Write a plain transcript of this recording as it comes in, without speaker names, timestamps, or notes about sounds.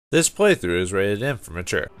This playthrough is rated M for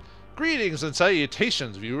mature. Greetings and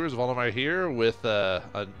salutations, viewers. Vauldemare here with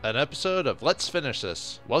an episode of Let's Finish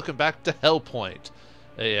This. Welcome back to Hellpoint,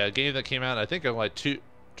 a game that came out, I think, in like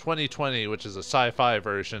 2020, which is a sci-fi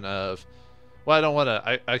version of. Well, I don't want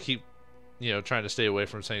to. I keep, trying to stay away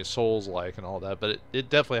from saying Souls-like and all that, but it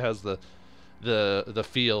definitely has the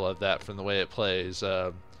feel of that from the way it plays.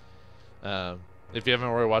 If you haven't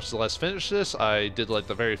already watched the Let's Finish This, I did like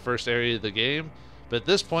the very first area of the game. But at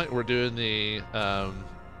this point, we're doing the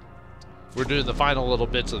final little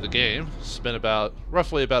bits of the game. Spent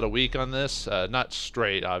roughly about a week on this, not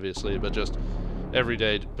straight, obviously, but just every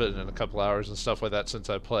day, putting in a couple hours and stuff like that since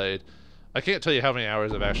I played. I can't tell you how many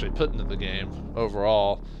hours I've actually put into the game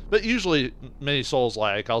overall, but usually many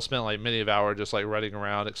Souls-like, I'll spend like many of hours just like running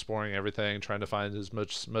around, exploring everything, trying to find as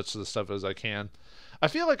much of the stuff as I can. I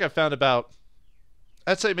feel like I found about,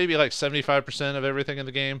 I'd say maybe like 75% of everything in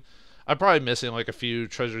the game. I'm probably missing like a few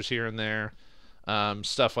treasures here and there,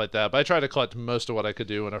 stuff like that. But I tried to collect most of what I could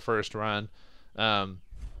do in a first run. The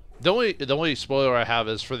only spoiler I have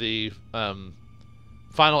is for the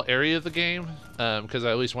final area of the game, because I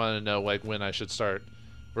at least wanted to know like when I should start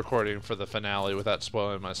recording for the finale without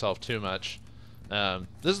spoiling myself too much.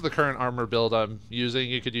 This is the current armor build I'm using.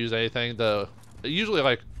 You could use anything. Usually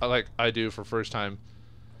like I do for first time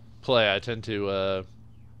play, I tend to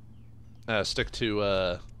stick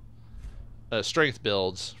to strength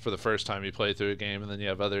builds for the first time you play through a game, and then you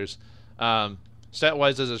have others.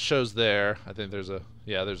 Stat-wise, as it shows there, I think there's a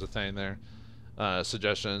thing there.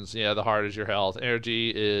 Suggestions. Yeah, the heart is your health.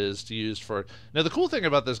 Energy is used for. Now, the cool thing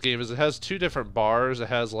about this game is it has two different bars. It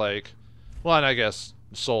has like, well, and I guess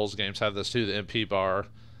Souls games have this too, the MP bar.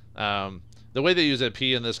 The way they use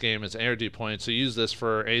MP in this game is energy points. So you use this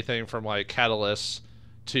for anything from like catalysts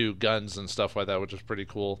to guns and stuff like that, which is pretty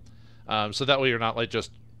cool. So that way you're not like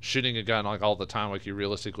just shooting a gun like all the time like you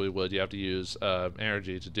realistically would. You have to use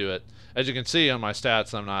energy to do it. As you can see on my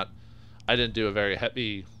stats, I didn't do a very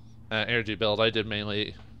heavy energy build. I did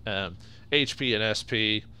mainly HP and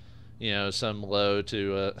SP, some load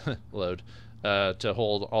to to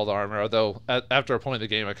hold all the armor. Although after a point in the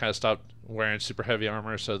game, I kind of stopped wearing super heavy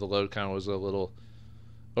armor, so the load kind of was a little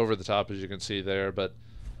over the top, as you can see there. But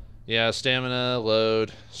yeah, stamina,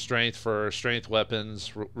 load, strength for strength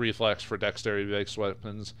weapons, reflex for dexterity-based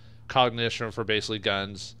weapons, cognition for basically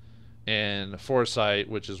guns, and foresight,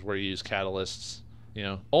 which is where you use catalysts.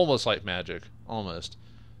 Almost like magic, almost.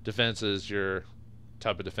 Defense is your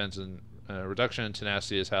type of defense, and reduction.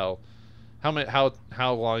 Tenacity is how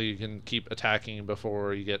long you can keep attacking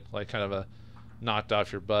before you get like kind of a knocked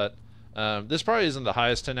off your butt. This probably isn't the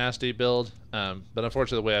highest tenacity build, but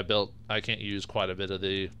unfortunately the way I built, I can't use quite a bit of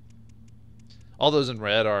the. All those in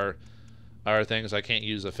red are things I can't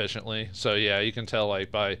use efficiently. So yeah, you can tell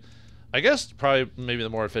like by, I guess probably maybe the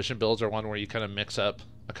more efficient builds are one where you kind of mix up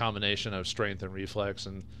a combination of strength and reflex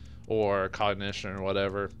or cognition or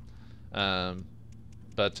whatever. But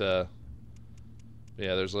yeah,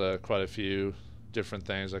 there's quite a few different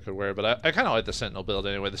things I could wear. But I kind of like the Sentinel build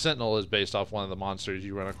anyway. The Sentinel is based off one of the monsters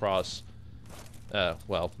you run across.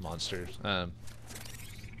 Well, monsters.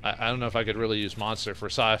 I don't know if I could really use monster for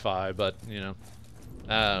sci-fi, but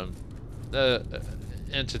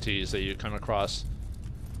entities that you come across.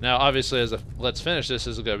 Now, obviously, Let's Finish This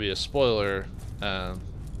is going to be a spoiler,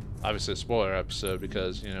 obviously a spoiler episode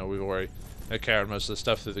because we've already covered most of the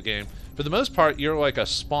stuff through the game. For the most part, you're like a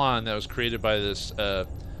spawn that was created by this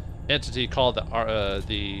entity called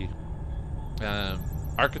the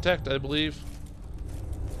Architect, I believe.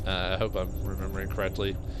 I hope I'm remembering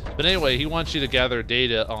correctly. But anyway, he wants you to gather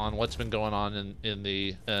data on what's been going on in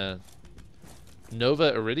the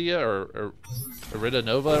Nova Iridia or Irid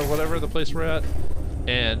Nova or whatever the place we're at.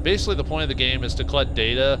 And basically the point of the game is to collect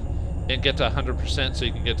data and get to 100% so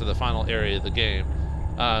you can get to the final area of the game.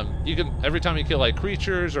 You can, every time you kill like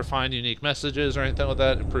creatures or find unique messages or anything like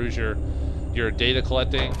that, it improves your data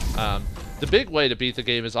collecting. The big way to beat the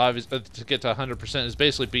game is to get to 100% is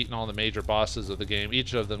basically beating all the major bosses of the game.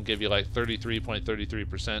 Each of them give you like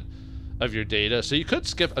 33.33% of your data. So you could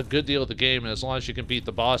skip a good deal of the game, and as long as you can beat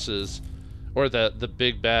the bosses or the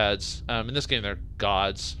big bads. In this game, they're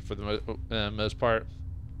gods for the most part.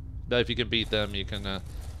 But if you can beat them, you can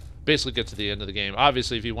basically get to the end of the game.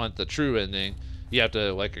 Obviously, if you want the true ending, you have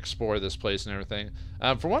to like explore this place and everything.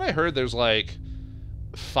 From what I heard, there's like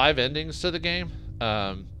 5 endings to the game.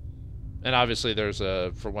 And obviously there's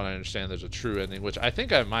from what I understand, there's a true ending, which I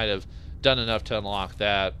think I might have done enough to unlock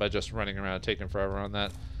that by just running around taking forever on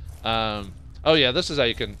that. Oh yeah, this is how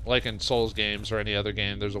you can, like in Souls games or any other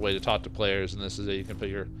game, there's a way to talk to players, and this is how you can put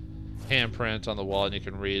your handprint on the wall and you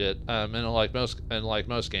can read it. And like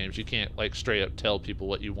most games, you can't like straight up tell people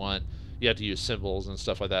what you want. You have to use symbols and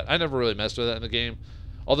stuff like that. I never really messed with that in the game.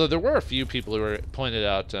 Although there were a few people who were pointed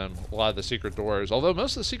out a lot of the secret doors. Although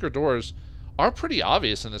most of the secret doors are pretty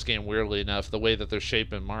obvious in this game, weirdly enough, the way that they're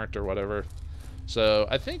shaped and marked or whatever. So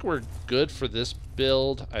I think we're good for this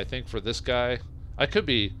build. I think for this guy, I could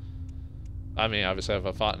be. I mean, obviously I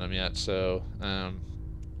haven't fought him yet, so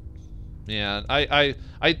yeah. I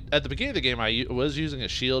at the beginning of the game I was using a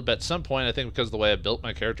shield, but at some point I think because of the way I built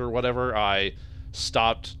my character or whatever, I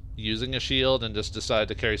stopped using a shield and just decided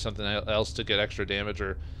to carry something else to get extra damage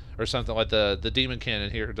or something. Like the demon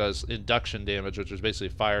cannon here does induction damage, which is basically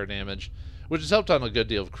fire damage, which has helped on a good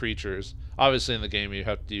deal of creatures. Obviously in the game you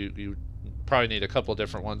probably need a couple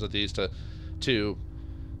different ones of these to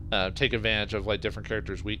take advantage of like different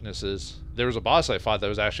characters' weaknesses. There was a boss I fought that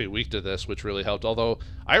was actually weak to this, which really helped, although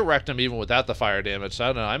I wrecked him even without the fire damage. So I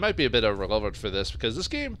don't know, I might be a bit overleveled for this, because this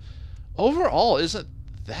game overall isn't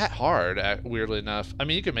that hard, weirdly enough. I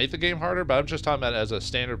mean, you can make the game harder, but I'm just talking about as a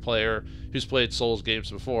standard player who's played Souls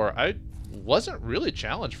games before. I wasn't really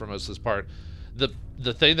challenged for most of this part.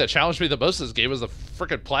 The thing that challenged me the most of this game was the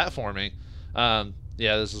freaking platforming.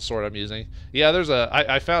 Yeah, this is the sword I'm using. Yeah, there's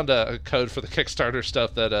I found a code for the Kickstarter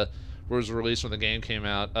stuff that was released when the game came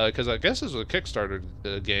out, because I guess this was a Kickstarter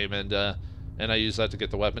game, and I used that to get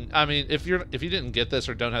the weapon. I mean, if you didn't get this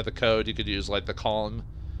or don't have the code, you could use like the column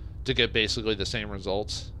to get basically the same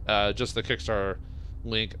results. Just the Kickstarter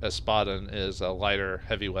link, Espadon is a lighter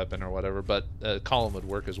heavy weapon or whatever, but column would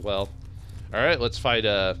work as well. All right, let's fight.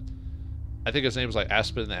 I think his name is like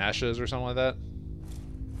Aspen the Ashes or something like that.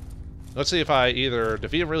 Let's see if I either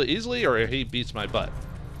defeat him really easily or he beats my butt.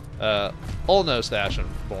 Ulnos the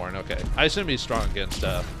Ashenborn, okay. I assume he's strong against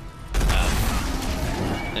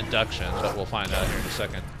induction, but we'll find out here in a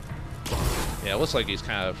second. Yeah, it looks like he's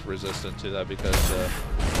kind of resistant to that because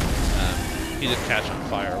he didn't catch on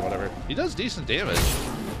fire or whatever. He does decent damage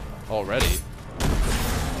already.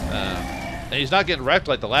 And he's not getting wrecked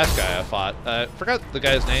like the last guy I fought. I forgot the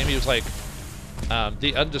guy's name. He was like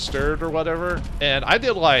the Undisturbed or whatever. And I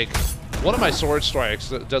did like... one of my sword strikes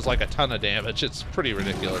does like a ton of damage. It's pretty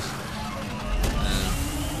ridiculous.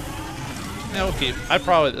 Yeah, we'll keep.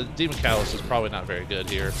 The Demon Callus is probably not very good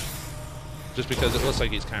here, just because it looks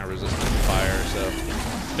like he's kind of resistant to fire. So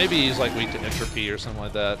maybe he's like weak to entropy or something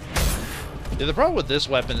like that. Yeah, the problem with this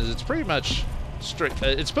weapon is it's pretty much straight.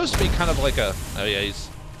 It's supposed to be kind of like a. Oh yeah,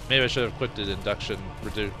 maybe I should have equipped it induction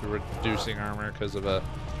reducing armor because of a.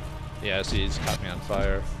 Yeah, I see he's caught me on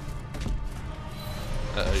fire.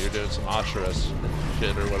 You're doing some Asherus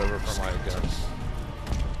shit or whatever from like,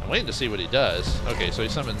 I'm waiting to see what he does. Okay, so he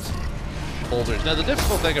summons boulders. Now the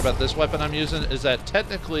difficult thing about this weapon I'm using is that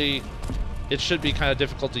technically it should be kind of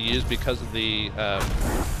difficult to use because of the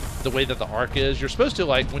way that the arc is. You're supposed to,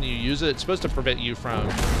 like, when you use it, it's supposed to prevent you from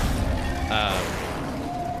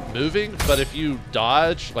moving, but if you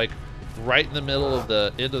dodge, like, right in the middle of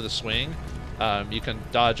the end of the swing, you can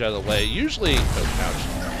dodge out of the way. Usually, oh, ouch.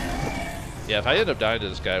 Yeah, if I end up dying to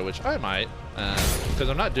this guy, which I might, because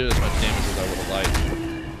I'm not doing as much damage as I would have liked.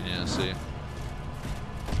 Yeah, see.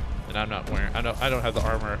 And I'm not wearing. I don't have the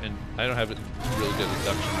armor, and I don't have really good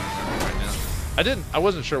induction right now. I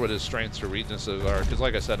wasn't sure what his strengths or weaknesses are, because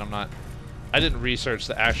like I said, I didn't research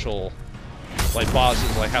the actual like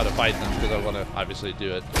bosses, like how to fight them, because I want to obviously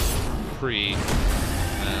do it pre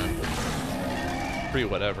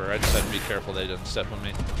whatever. I just had to be careful they didn't step on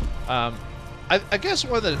me. I guess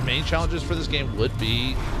one of the main challenges for this game would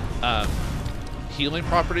be healing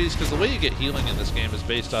properties, because the way you get healing in this game is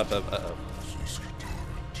based off of...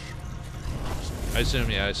 I assume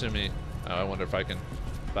he... Oh, I wonder if I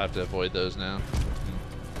have to avoid those now.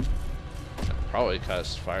 Probably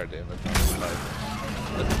cause fire damage.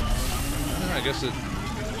 But, I guess it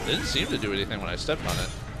didn't seem to do anything when I stepped on it.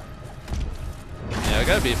 Yeah, I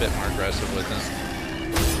gotta be a bit more aggressive with him.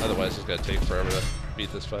 Otherwise, it's gonna take forever to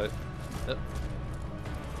beat this fight. Yep.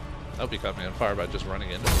 I hope he caught me on fire by just running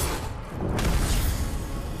into him.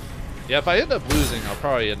 Yeah, if I end up losing, I'll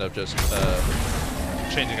probably end up just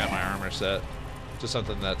changing out my armor set to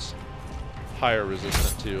something that's higher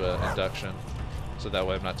resistant to induction, so that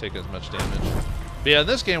way I'm not taking as much damage. But yeah, in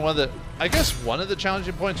this game, I guess one of the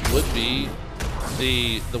challenging points would be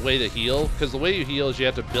the way to heal, because the way you heal is you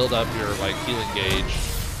have to build up your like healing gauge,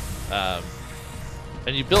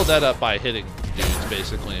 and you build that up by hitting dudes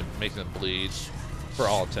basically and making them bleed for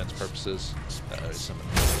all intents and purposes.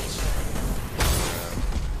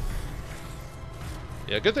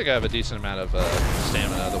 Yeah, good thing I have a decent amount of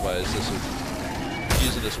stamina, otherwise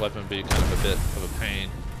using this weapon would be kind of a bit of a pain.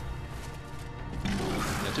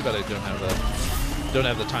 Yeah, too bad I don't have don't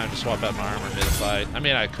have the time to swap out my armor mid-fight. I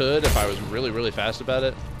mean, I could if I was really, really fast about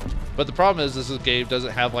it. But the problem is this game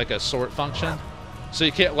doesn't have like a sort function. So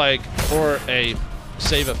you can't like, or a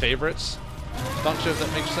save a favorites function, if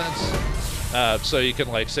that makes sense. So you can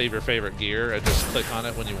like save your favorite gear and just click on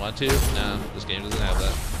it when you want to. No, this game doesn't have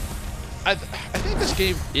that. I think this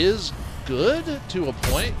game is good to a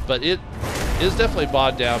point, but it is definitely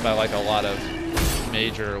bogged down by like a lot of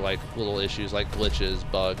major like little issues like glitches,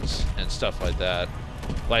 bugs, and stuff like that.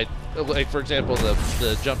 Like for example,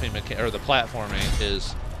 the jumping or the platforming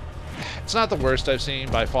is, it's not the worst I've seen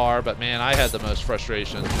by far, but man, I had the most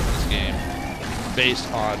frustration with this game based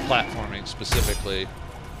on platforming specifically.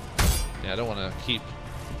 Yeah, I don't want to keep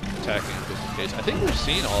attacking him just in case. I think we've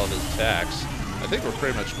seen all of his attacks. I think we're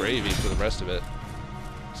pretty much gravy for the rest of it.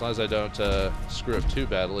 As long as I don't screw up too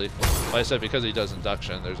badly. Like I said, because he does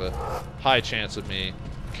induction, there's a high chance of me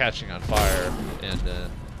catching on fire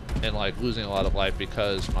and like losing a lot of life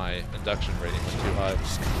because my induction rating was too high.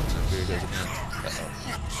 And here he goes again.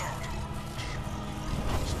 Uh-oh.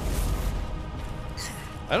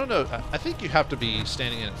 I don't know. I think you have to be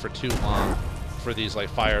standing in it for too long for these like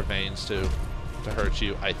fire veins to hurt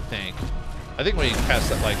you. I think when you cast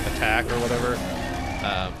that like attack or whatever.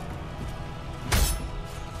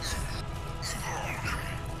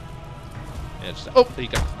 Yeah, just, oh, he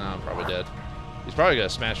got. No, I'm probably dead. He's probably gonna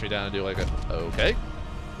smash me down and do like a. Okay.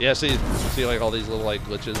 Yeah, see like all these little like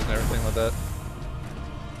glitches and everything like that.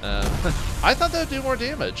 I thought that would do more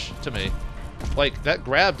damage to me. Like that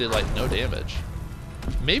grab did like no damage.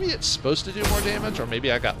 Maybe it's supposed to do more damage, or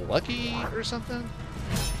maybe I got lucky or something.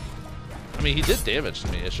 I mean, he did damage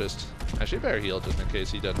to me. It's just actually better heal just in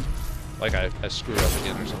case he doesn't. Like I screw up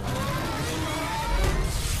again or something.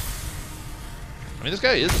 I mean, this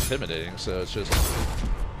guy is intimidating, so it's just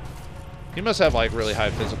he must have like really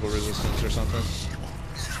high physical resistance or something.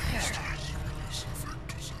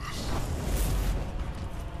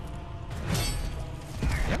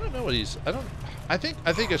 I don't know what he's. I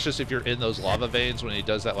think it's just if you're in those lava veins when he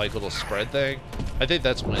does that like little spread thing. I think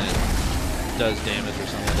that's when it does damage or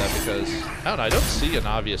something like that, because I don't know. I don't see an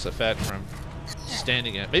obvious effect from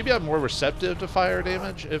standing in. Maybe I'm more receptive to fire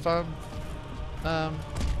damage if I'm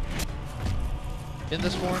in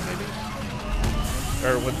this form, maybe,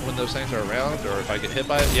 or when those things are around, or if I get hit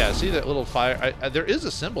by it. Yeah, see that little fire. There is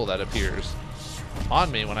a symbol that appears on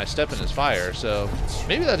me when I step in his fire, so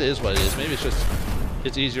maybe that is what it is. Maybe it's just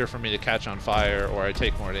it's easier for me to catch on fire, or I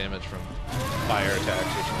take more damage from fire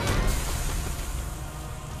attacks or something.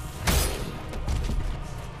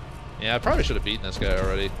 Yeah, I probably should have beaten this guy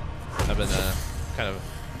already. I've been kind of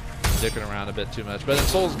dicking around a bit too much. But in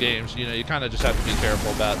Souls games, you know, you kind of just have to be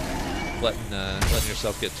careful about letting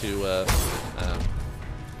yourself get too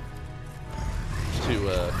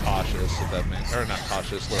cautious, if that means, or not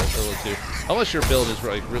cautious, a little too. Unless your build is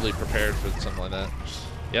like really prepared for something like that.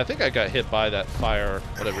 Yeah, I think I got hit by that fire,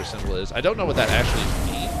 whatever symbol is. I don't know what that actually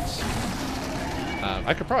means.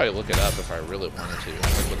 I could probably look it up if I really wanted to. I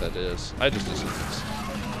think what that is. I just assume it's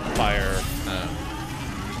fire.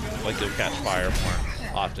 Like you'll catch fire more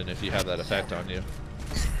often if you have that effect on you.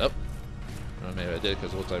 Oh, well, maybe I did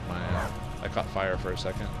because it looks like I caught fire for a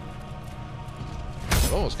second. I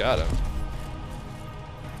almost got him.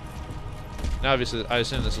 Now, obviously, I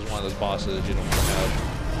assume this is one of those bosses you don't want to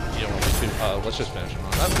have. You don't want me to. Let's just finish him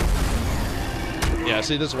on that. Yeah,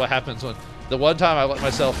 see, this is what happens when the one time I let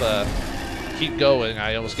myself keep going,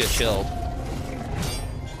 I almost get killed.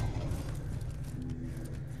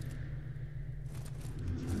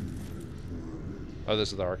 Oh,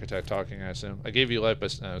 this is the architect talking, I assume. I gave you life,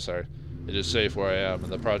 but no, sorry. It is safe where I am,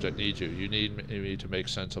 and the project needs you. You need me to make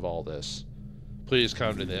sense of all this. Please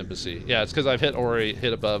come to the embassy. Yeah, it's because I've hit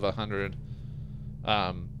above 100.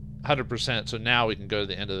 100%, so now we can go to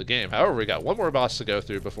the end of the game. However, we got one more boss to go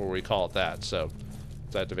through before we call it that, so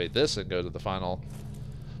let's activate this and go to the final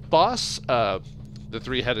boss, the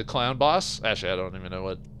three-headed clown boss. Actually, I don't even know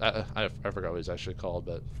what, I forgot what he's actually called,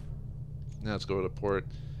 but now let's go to Port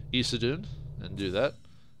Isidun and do that.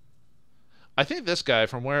 I think this guy,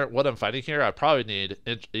 from what I'm fighting here, I probably need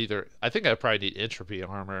I probably need entropy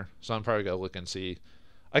armor, so I'm probably going to look and see.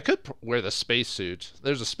 I could wear the spacesuit.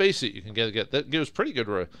 There's a spacesuit you can get that gives pretty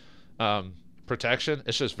good protection.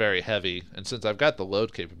 It's just very heavy, and since I've got the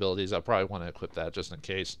load capabilities, I probably want to equip that just in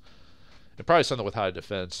case. And probably something with high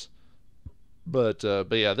defense. But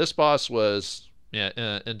yeah, this boss was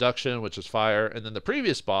induction, which is fire, and then the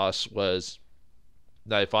previous boss was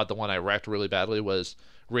that I fought, the one I wrecked really badly, was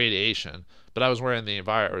radiation. But I was wearing the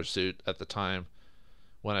enviro suit at the time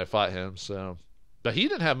when I fought him, so. But he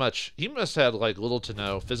didn't have much. He must have had like little to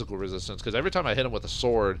no physical resistance, because every time I hit him with a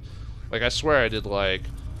sword, like I swear I did like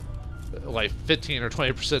like 15 or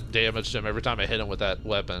 20% damage to him every time I hit him with that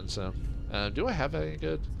weapon. So, do I have any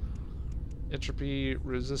good entropy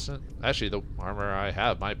resistant? Actually, the armor I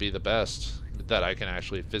have might be the best that I can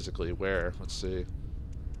actually physically wear. Let's see.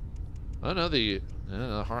 I don't know,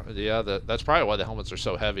 that's probably why the helmets are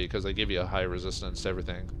so heavy, because they give you a high resistance to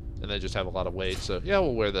everything, and they just have a lot of weight. So yeah,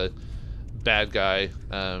 we'll wear the bad guy.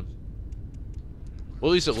 Well, at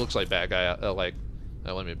least it looks like bad guy. Let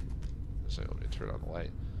me turn on the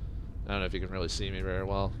light. I don't know if you can really see me very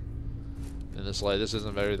well in this light. This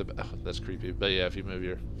isn't very that's creepy. But yeah, if you move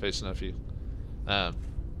your face enough,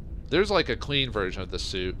 there's like a clean version of the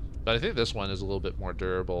suit, but I think this one is a little bit more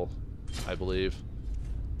durable, I believe.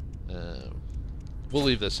 We'll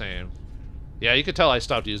leave the same. Yeah, you can tell I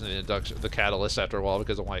stopped using the catalyst after a while,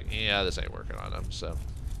 because I'm like, yeah, this ain't working on them. So,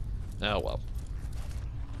 oh well.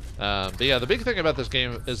 But yeah, the big thing about this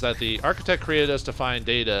game is that the architect created us to find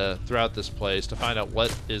data throughout this place to find out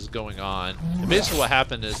what is going on. And basically what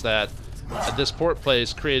happened is that this port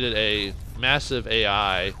place created a massive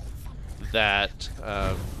AI that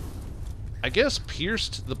I guess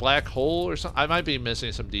pierced the black hole or something. I might be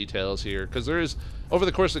missing some details here, because there is, over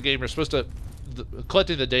the course of the game, you're supposed to,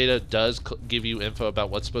 collecting the data does give you info about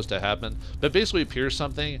what's supposed to happen, but basically pierced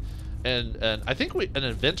something, and I think an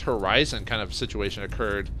event horizon kind of situation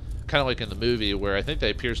occurred, kind of like in the movie, where I think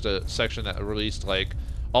they pierced a section that released like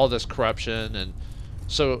all this corruption, and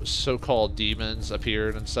so-called demons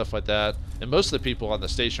appeared and stuff like that, and most of the people on the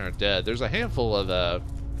station are dead. There's a handful of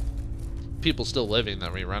people still living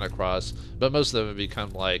that we run across, but most of them have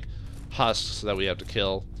become like husks that we have to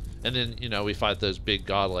kill. And then, you know, we fight those big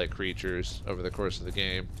godlike creatures over the course of the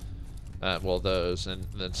game. Well, those, and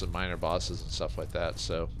then some minor bosses and stuff like that.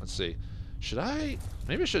 So, let's see.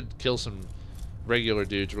 Maybe I should kill some regular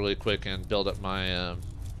dudes really quick and build up my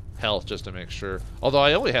health just to make sure. Although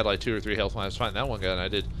I only had like 2 or 3 health when I was fighting that one guy, and I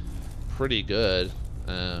did pretty good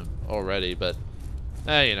already. But,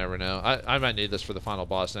 you never know. I might need this for the final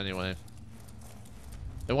boss anyway.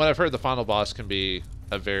 And what I've heard, the final boss can be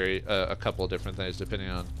a couple of different things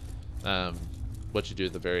depending on what you do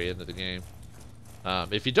at the very end of the game.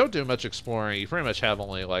 If you don't do much exploring, you pretty much have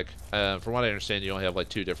only like, from what I understand, you only have like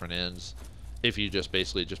 2 different ends. If you just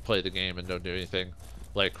basically just play the game and don't do anything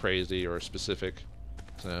like crazy or specific.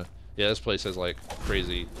 So yeah, this place has like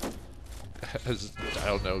crazy, I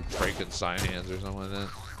don't know, Frankenstein hands or something like that.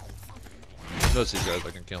 Most of these guys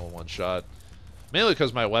I can kill in one shot. Mainly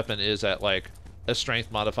because my weapon is at like a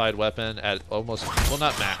strength modified weapon at almost, well,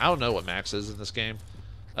 not max. I don't know what max is in this game.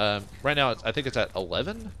 Right now I think it's at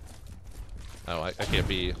 11. Oh, I can't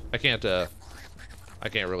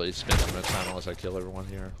really spend too much time unless I kill everyone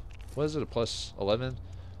here. What is it, a plus 11?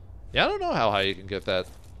 Yeah, I don't know how high you can get that.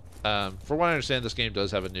 For what I understand, this game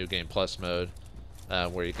does have a new game plus mode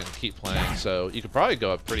where you can keep playing, so you could probably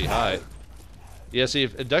go up pretty high. Yeah, see,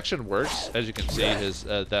 if induction works, as you can see, his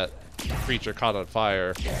that creature caught on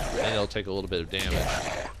fire, and it'll take a little bit of damage.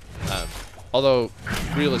 Although,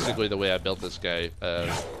 realistically, the way I built this guy,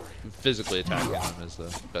 physically attacking him is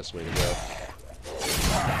the best way to go.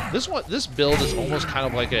 This build is almost kind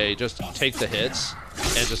of like a just take the hits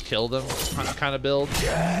and just kill them kind of build,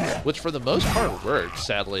 which for the most part works,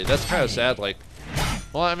 sadly. That's kind of sad, like,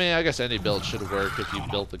 well, I mean, I guess any build should work if you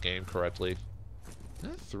built the game correctly.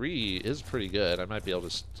 3 is pretty good. I might be able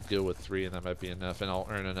to go with 3, and that might be enough, and I'll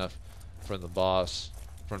earn enough from the boss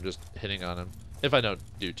from just hitting on him, if I don't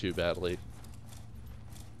do too badly.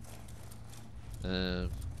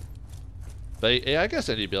 But yeah, I guess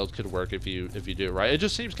any build could work if you do it right. It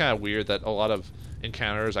just seems kind of weird that a lot of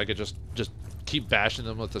encounters I could just keep bashing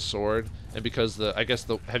them with the sword, and because I guess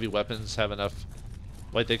the heavy weapons have enough,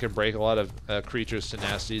 like they can break a lot of creatures to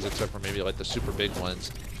nasties, except for maybe like the super big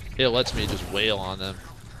ones. It lets me just wail on them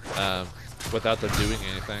without them doing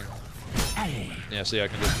anything. Yeah, see, I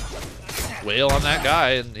can just wail on that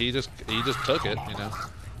guy, and he just took it, you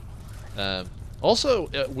know. Also,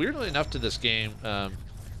 weirdly enough to this game,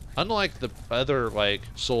 unlike the other like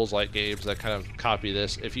Souls-like games that kind of copy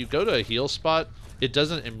this, if you go to a heal spot, it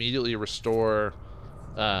doesn't immediately restore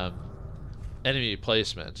enemy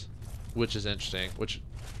placement, which is interesting. Which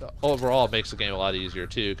overall makes the game a lot easier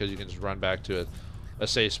too, because you can just run back to a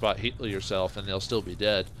safe spot, heal yourself, and they'll still be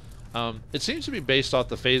dead. It seems to be based off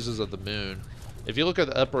the phases of the moon. If you look at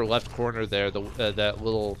the upper left corner there, that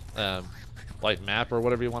little like map or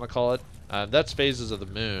whatever you want to call it, that's phases of the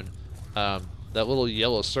moon. That little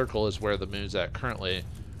yellow circle is where the moon's at currently.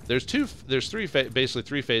 There's basically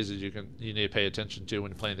three phases you need to pay attention to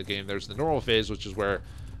when playing the game. There's the normal phase, which is where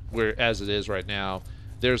as it is right now.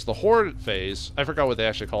 There's the horde phase. I forgot what they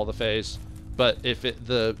actually call the phase, but if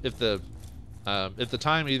the If the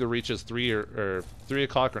time either reaches 3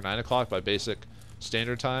 o'clock or 9 o'clock by basic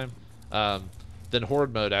standard time, then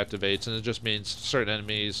horde mode activates, and it just means certain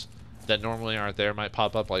enemies that normally aren't there might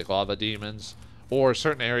pop up, like lava demons, or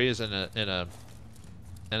certain areas in a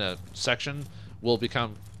section will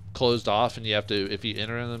become closed off, and you have to, if you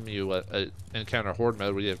enter them, you encounter horde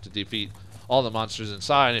mode where you have to defeat all the monsters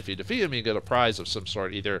inside. And if you defeat them, you get a prize of some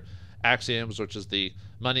sort, either axioms, which is the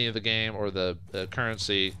money of the game, or the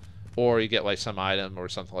currency, or you get like some item or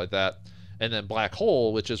something like that. And then black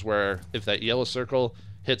hole, which is where if that yellow circle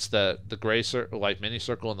hits the gray like mini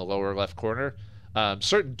circle in the lower left corner,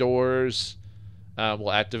 certain doors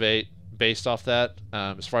will activate based off that.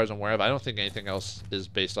 As far as I'm aware of, I don't think anything else is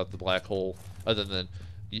based off the black hole other than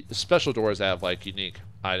special doors that have like unique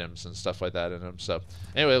items and stuff like that in them. So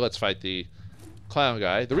anyway, let's fight the clown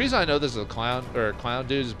guy. The reason I know this is a clown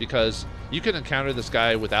dude is because you can encounter this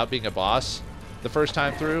guy without being a boss the first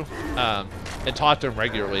time through, and talk to him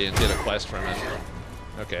regularly and get a quest from him.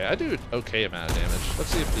 Okay, I do an okay amount of damage. Let's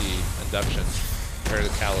see if the induction or the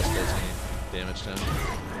callus does any damage to him.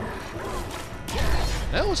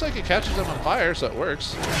 That looks like it catches him on fire, so it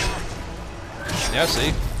works. Yeah,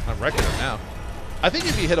 see, I'm wrecking him now. I think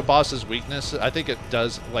if you hit a boss's weakness, I think it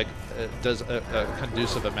does like a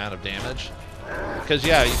conducive amount of damage. Because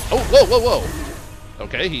yeah, oh, whoa, whoa, whoa.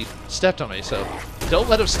 Okay, he stepped on me, so don't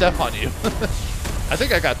let him step on you. I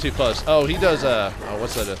think I got too close. Oh, he does, oh,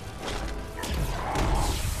 what's that?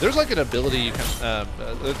 There's like an ability you can,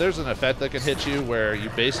 there's an effect that can hit you where you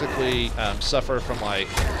basically suffer from like,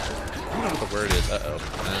 I don't know what the word is. I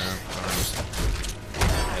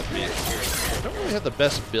don't really have the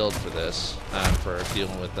best build for this, for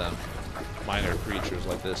dealing with minor creatures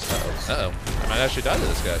like this. Uh-oh. I might actually die to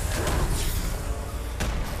this guy.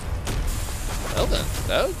 Well then,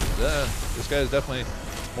 this guy is definitely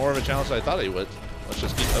more of a challenge than I thought he would. Let's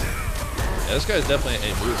just keep up. Yeah, this guy is definitely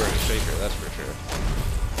a mover and a shaker, that's for sure.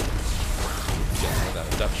 Get some of that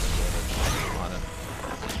induction damage on him.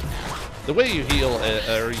 The way you heal,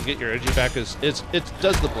 or you get your energy back, is it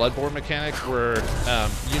does the Bloodborne mechanic where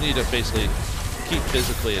you need to basically keep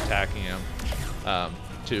physically attacking him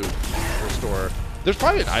to restore. There's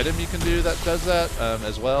probably an item you can do that does that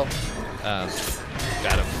as well.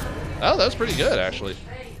 Got him. Oh, that was pretty good, actually.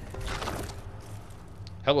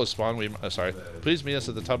 Hello, Spawn. Sorry. Please meet us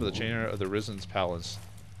at the top of the chain of the Risen's Palace.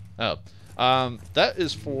 Oh. That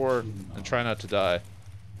is for... And try not to die.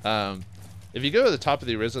 If you go to the top of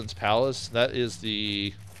the Risen's Palace, that is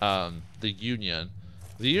the Union.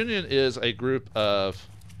 The Union is a group of...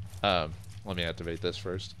 let me activate this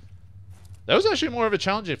first. That was actually more of a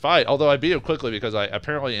challenging fight, although I beat him quickly because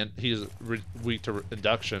apparently he's weak to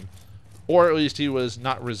induction. Or at least he was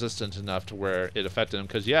not resistant enough to where it affected him.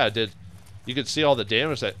 Because, yeah, it did... You could see all the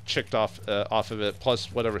damage that chicked off of it,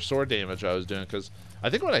 plus whatever sword damage I was doing. Because I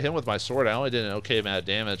think when I hit him with my sword, I only did an okay amount of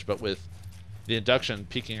damage. But with the induction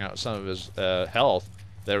peeking out some of his health,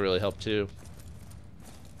 that really helped too.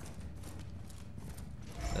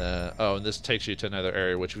 Oh, and this takes you to another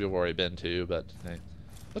area, which we've already been to. But hey,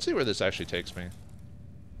 let's see where this actually takes me.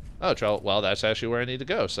 Oh, well, that's actually where I need to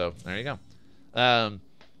go. So there you go.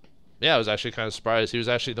 Yeah, I was actually kind of surprised. He was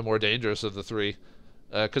actually the more dangerous of the three.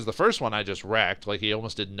 Because the first one I just wrecked. Like, he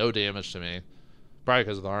almost did no damage to me. Probably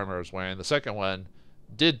because of the armor I was wearing. The second one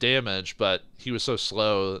did damage, but he was so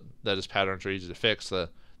slow that his patterns were easy to fix. That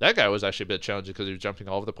guy was actually a bit challenging because he was jumping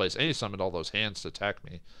all over the place. And he summoned all those hands to attack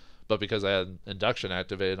me. But because I had induction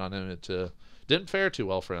activated on him, it didn't fare too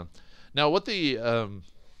well for him. Now, what the...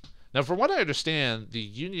 now, from what I understand, the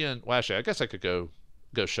Union... Well, actually, I guess I could go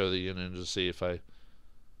show the Union to see if I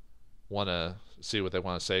want to see what they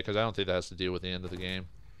want to say, because I don't think that has to deal with the end of the game.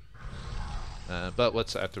 But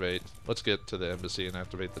let's activate. Let's get to the embassy and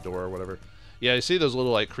activate the door or whatever. Yeah, you see those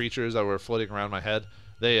little like creatures that were floating around my head?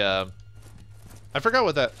 They I forgot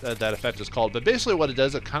what that effect is called, but basically what it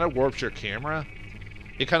does, it kind of warps your camera.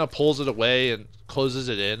 It kind of pulls it away and closes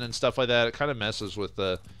it in and stuff like that. It kind of messes with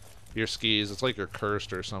your skis. It's like you're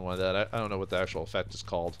cursed or something like that. I don't know what the actual effect is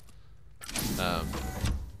called.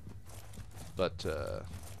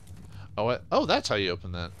 Oh, that's how you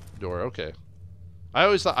open that door. Okay. I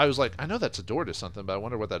always thought, I was like, I know that's a door to something, but I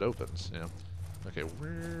wonder what that opens, you know. Okay,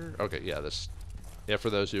 okay, yeah, yeah, for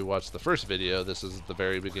those who watched the first video, this is the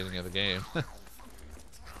very beginning of the game. And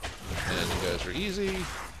you guys are easy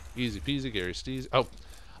peasy, Gary Steezy.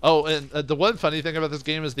 Oh, and the one funny thing about this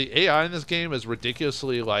game is the AI in this game is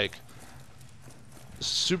ridiculously, like,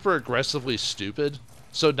 super aggressively stupid.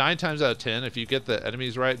 So 9 times out of 10, if you get the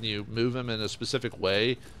enemies right and you move them in a specific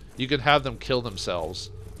way, you can have them kill themselves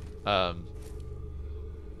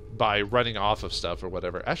by running off of stuff or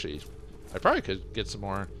whatever. Actually, I probably could get some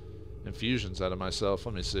more infusions out of myself.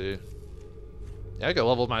 Let me see. Yeah, I could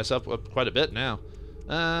level myself up quite a bit now.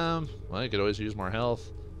 Well, I could always use more health.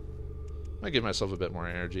 Might give myself a bit more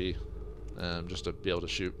energy, just to be able to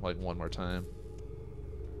shoot like one more time.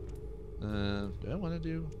 Do I want to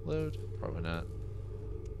do load? Probably not.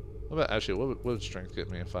 What about, actually, what would strength get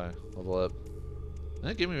me if I level up?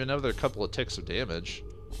 That give me another couple of ticks of damage.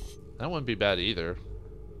 That wouldn't be bad either.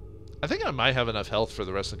 I think I might have enough health for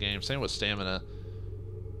the rest of the game. Same with stamina.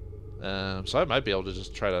 So I might be able to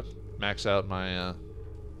just try to max out my,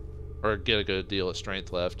 or get a good deal of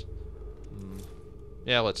strength left.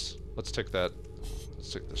 Yeah, let's tick that.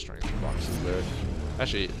 Let's tick the strength boxes there.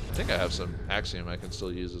 Actually, I think I have some axiom I can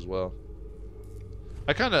still use as well.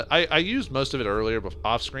 I used most of it earlier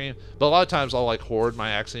off screen, but a lot of times I'll like hoard my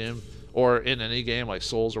axiom, or in any game like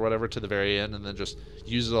Souls or whatever, to the very end, and then just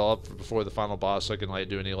use it all up before the final boss, so I can like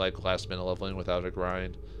do any like last minute leveling without a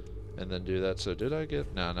grind, and then do that. So did I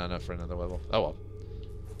get? No, not for another level. Oh well.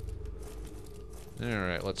 All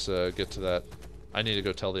right, let's get to that. I need to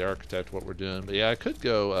go tell the architect what we're doing, but yeah, I could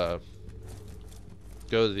go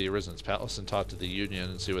to the Arisen's Palace and talk to the Union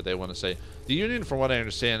and see what they want to say. The Union, from what I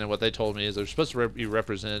understand and what they told me, is they're supposed to be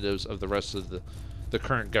representatives of the rest of the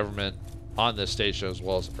current government on this station, as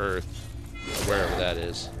well as Earth, wherever that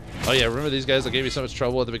is. Oh yeah, remember these guys that gave me so much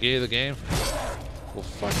trouble at the beginning of the game? Well,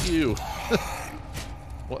 fuck you.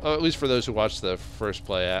 Well, at least for those who watched the first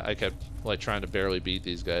play, I kept like trying to barely beat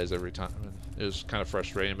these guys every time. It was kind of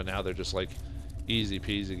frustrating, but now they're just like easy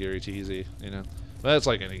peasy, Gary Teasy, you know. But that's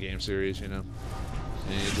like any game series, you know.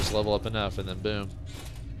 And you just level up enough, and then boom.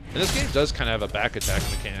 And this game does kind of have a back attack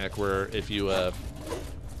mechanic where if you, oh,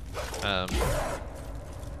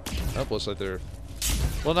 looks like they're,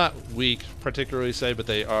 well, not weak particularly, say, but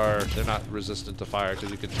they're not resistant to fire,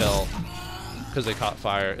 because you can tell, because they caught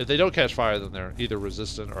fire. If they don't catch fire, then they're either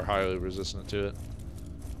resistant or highly resistant to it.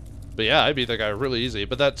 But yeah, I beat that guy really easy,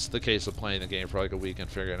 but that's the case of playing the game for like a week and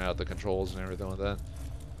figuring out the controls and everything like that.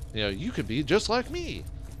 You know, you could be just like me.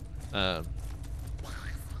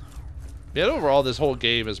 Yeah, overall, this whole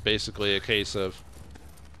game is basically a case of,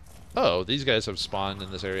 oh, these guys have spawned in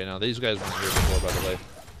this area now. These guys weren't here before, by the way.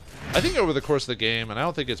 I think over the course of the game, and I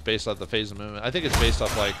don't think it's based off the phase of movement, I think it's based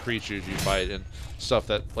off, like, creatures you fight and stuff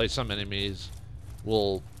that, like, some enemies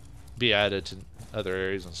will be added to other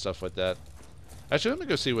areas and stuff like that. Actually, let me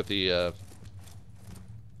go see what the,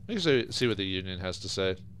 see what the Union has to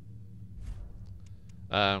say.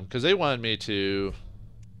 Because they wanted me to,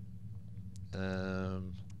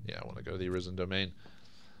 yeah, I want to go to the Arisen domain.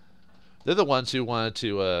 They're the ones who wanted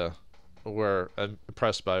to, were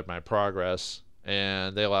impressed by my progress,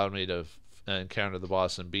 and they allowed me to encounter the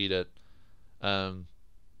boss and beat it. But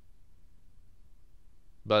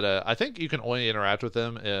I think you can only interact with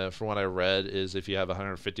them, from what I read, is if you have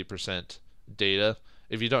 150% data.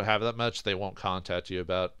 If you don't have that much, they won't contact you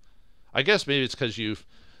about. I guess maybe it's because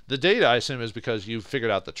the data, I assume, is because you've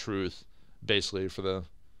figured out the truth, basically, for the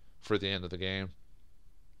end of the game.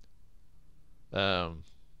 So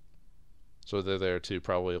they're there to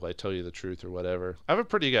probably like tell you the truth or whatever. I have a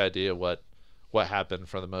pretty good idea what happened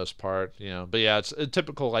for the most part, you know. But yeah, it's a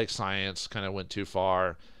typical like science kind of went too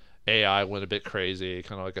far. AI went a bit crazy,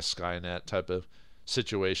 kind of like a Skynet type of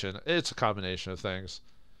situation. It's a combination of things,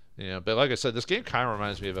 you know. But like I said, this game kind of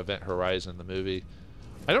reminds me of Event Horizon, the movie.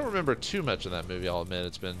 I don't remember too much of that movie, I'll admit.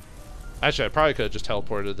 It's been, actually, I probably could have just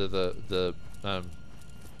teleported to the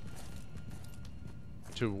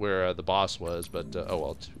to where the boss was, but oh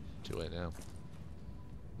well, too late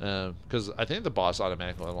now. Because I think the boss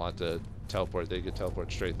automatically unlocked to teleport. They could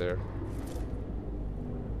teleport straight there.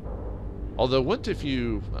 Although, what if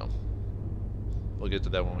you? Well, we'll get to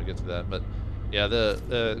that when we get to that. But yeah,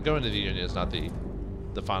 the going to the Union is not the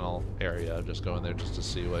final area. I'm just going there just to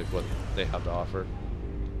see like what they have to offer.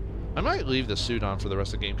 I might leave the suit on for the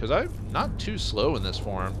rest of the game because I'm not too slow in this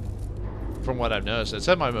form. From what I've noticed, it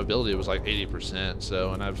said my mobility was like 80%,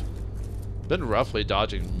 so, and I've been roughly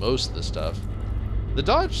dodging most of the stuff. The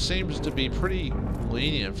dodge seems to be pretty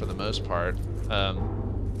lenient for the most part.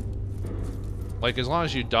 Like, as long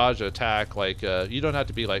as you dodge an attack, like, you don't have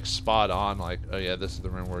to be, like, spot on, like, oh yeah, this is the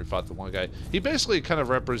room where we fought the one guy. He basically kind of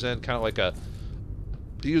represent kind of like a,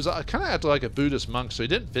 he was kind of acted like a Buddhist monk, so he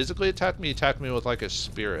didn't physically attack me, he attacked me with, like, a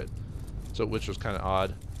spirit. So, which was kind of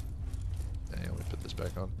odd. Dang, let me put this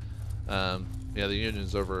back on. Yeah, the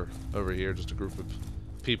Union's over here, just a group of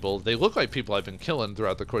people. They look like people I've been killing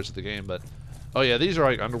throughout the course of the game, but oh yeah, these are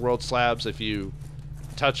like underworld slabs. If you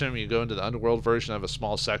touch them, you go into the underworld version of a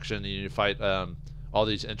small section, and you fight all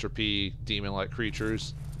these entropy demon-like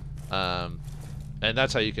creatures. And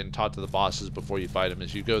that's how you can talk to the bosses before you fight them.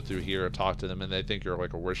 Is you go through here and talk to them, and they think you're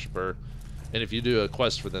like a worshiper, and if you do a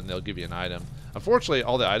quest for them, they'll give you an item. Unfortunately,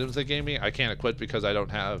 all the items they gave me, I can't equip because I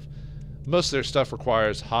don't have... Most of their stuff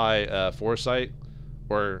requires high foresight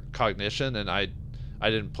or cognition, and I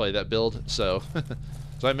didn't play that build, so...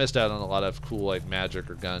 so I missed out on a lot of cool, like, magic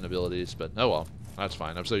or gun abilities, but oh well. That's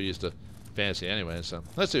fine. I'm so used to fantasy anyway, so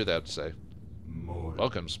let's see what they have to say.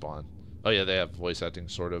 Welcome, Spawn. Oh yeah, they have voice acting,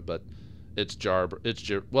 sort of, but it's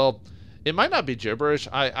well, it might not be gibberish.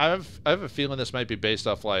 I have a feeling this might be based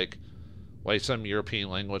off like some European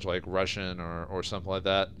language, like Russian or something like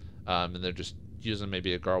that, and they're just using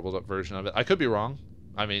maybe a garbled up version of it. I could be wrong.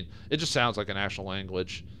 I mean, it just sounds like an actual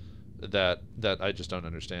language that I just don't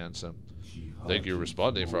understand. So, thank you for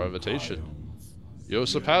responding for our invitation. You have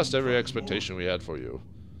surpassed every expectation we had for you.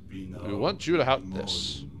 We want you to have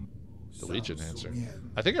this. The Legion answer.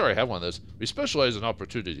 I think I already have one of those. We specialize in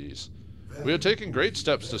opportunities. We are taking great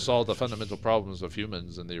steps to solve the fundamental problems of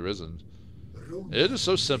humans and the Arisen. It is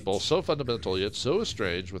so simple, so fundamental, yet so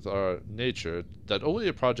strange with our nature that only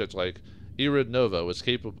a project like Irid Nova was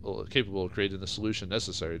capable of creating the solution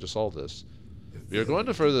necessary to solve this. We are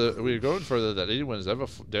going further than anyone has ever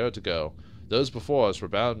dared to go. Those before us were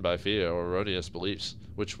bound by fear or erroneous beliefs,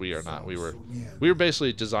 which we are not. We were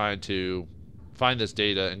basically designed to find this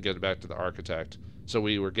data and get it back to the architect. So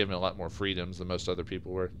we were given a lot more freedoms than most other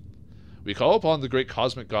people were. We call upon the great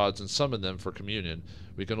cosmic gods and summon them for communion.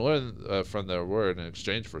 We can learn from their word in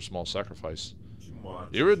exchange for a small sacrifice.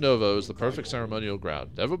 Irid Novo is the perfect ceremonial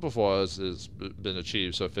ground. Never before has been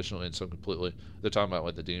achieved so efficiently and so completely. They're talking about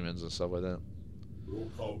like the demons and stuff like that.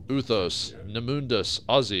 Uthos, Nemundus,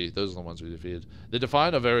 Ozzy, those are the ones we defeated. They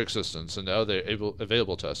define our very existence, and now they're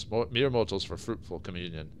available to us, mere mortals, for fruitful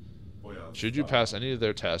communion. Should you pass any of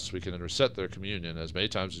their tests, we can reset their communion as many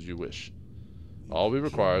times as you wish. All we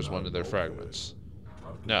require is one of their fragments.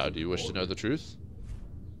 Now, do you wish to know the truth?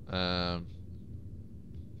 I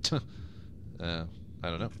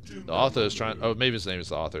don't know. The author is trying... Oh, maybe his name is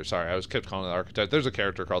the author. Sorry, I kept calling him the architect. There's a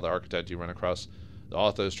character called the architect you run across. The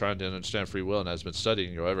author is trying to understand free will and has been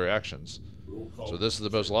studying your every actions. So this is the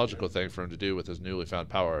most logical thing for him to do with his newly found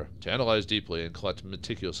power, to analyze deeply and collect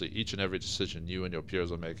meticulously each and every decision you and your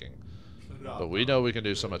peers are making. But we know we can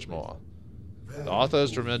do so much more. The author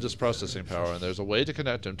has tremendous processing power, and there's a way to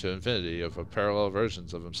connect him to infinity of parallel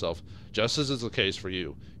versions of himself, just as is the case for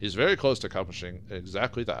you. He's very close to accomplishing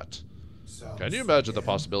exactly that. Can you imagine the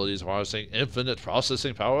possibilities of harnessing infinite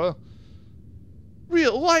processing power?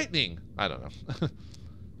 Real lightning! I don't know.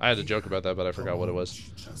 I had a joke about that, but I forgot what it was.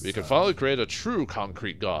 We can finally create a true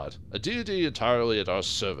concrete god, a deity entirely at our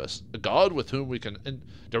service, a god with whom we can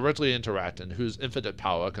directly interact and whose infinite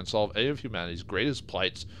power can solve any of humanity's greatest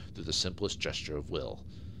plights through the simplest gesture of will.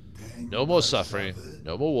 No more suffering,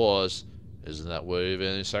 no more wars. Isn't that worthy of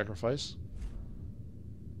any sacrifice?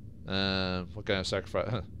 What kind of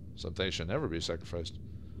sacrifice? Something should never be sacrificed.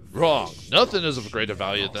 Wrong! Nothing is of greater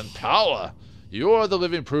value than power! You are the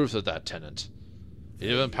living proof of that, Tenant.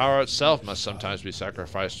 Even power itself must sometimes be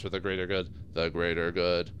sacrificed for the greater good. The greater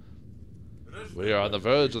good. We are on the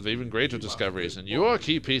verge of even greater discoveries, and you are a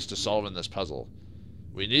key piece to solving this puzzle.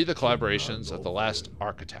 We need the collaborations of the last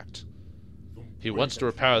architect. He wants to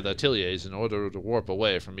repair the ateliers in order to warp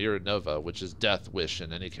away from Irid Nova, which is death wish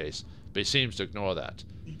in any case, but he seems to ignore that.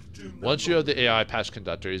 Once you have the AI patch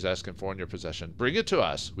conductor he's asking for in your possession, bring it to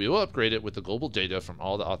us. We will upgrade it with the global data from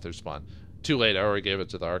all the authors spawn. Too late, I already gave it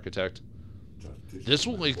to the architect. This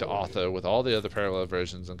will link the author with all the other parallel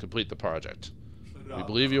versions and complete the project. We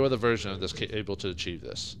believe you are the version of this able to achieve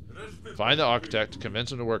this. Find the architect,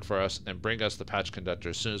 convince him to work for us, and bring us the patch conductor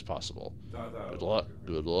as soon as possible. Good luck.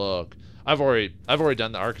 Good luck. I've already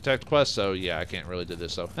done the architect quest, so yeah, I can't really do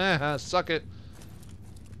this, so suck it.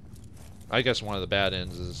 I guess one of the bad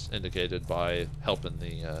ends is indicated by helping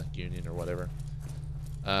the union or whatever.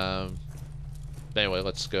 Anyway,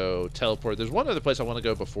 let's go teleport. There's one other place I want to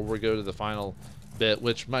go before we go to the final bit,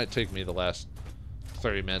 which might take me the last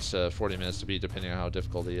 30 minutes to 40 minutes to beat, depending on how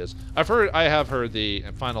difficult it is. I have heard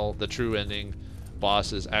the true ending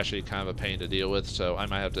boss is actually kind of a pain to deal with, so I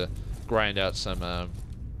might have to grind out some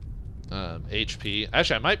HP.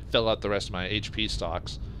 Actually, I might fill out the rest of my HP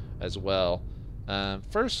stocks as well.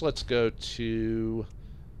 First, let's go to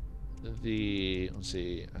the, let's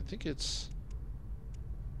see, I think it's,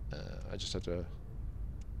 I just have to,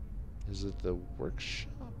 is it the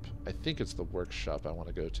workshop? I think it's the workshop I want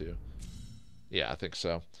to go to. Yeah, I think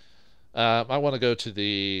so. I want to go to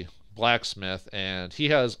the blacksmith, and he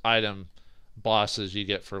has item bosses you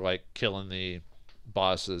get for like killing the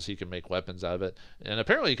bosses. He can make weapons out of it, and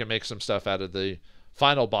apparently you can make some stuff out of the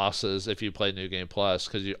final bosses if you play New Game Plus,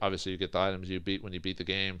 because obviously you get the items you beat when you beat the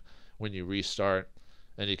game when you restart,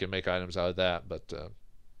 and you can make items out of that. But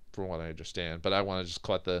from what I understand. But I want to just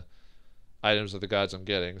collect the items of the gods I'm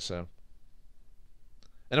getting, so.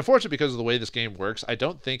 And unfortunately, because of the way this game works, I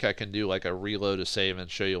don't think I can do like a reload a save and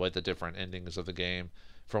show you like the different endings of the game,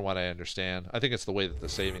 from what I understand. I think it's the way that the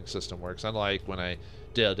saving system works. Unlike when I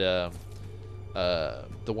did the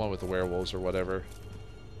one with the werewolves or whatever,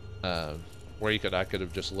 where I could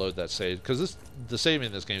have just loaded that save, because the saving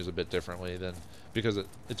in this game is a bit differently than, because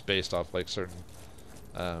it's based off like certain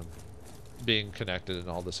being connected and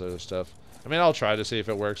all this other stuff. I mean, I'll try to see if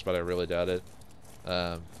it works, but I really doubt it.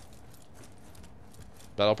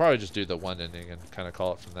 But I'll probably just do the one ending and kind of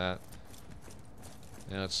call it from that.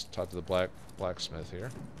 Yeah, let's talk to the blacksmith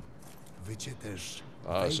here.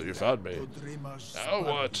 Ah, so you found me. Now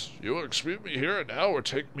what? You will execute me here and now, or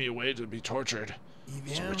take me away to be tortured?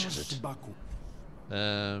 So which is it?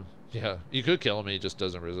 Yeah, you could kill him, he just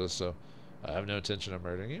doesn't resist, so I have no intention of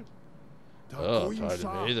murdering you. Oh,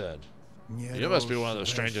 pardon me then. You must be one of those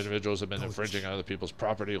strange individuals who have been infringing on other people's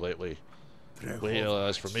property lately. Well,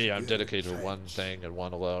 as for me, I'm dedicated to one thing and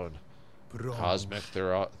one alone. Cosmic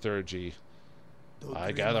theurgy.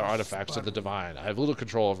 I gather artifacts of the divine. I have little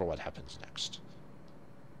control over what happens next.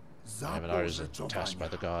 I am an artisan tasked by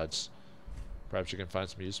the gods. Perhaps you can find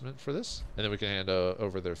some usement for this? And then we can hand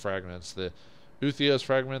over their fragments. The Utheos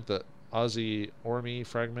fragment, the Ozzy Ormi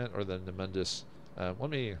fragment, or the Nemundus.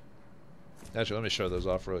 Let me show those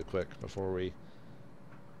off really quick before we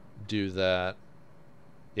do that.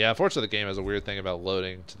 Yeah, unfortunately the game has a weird thing about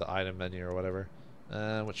loading to the item menu or whatever.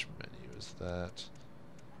 Which menu is that?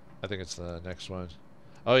 I think it's the next one.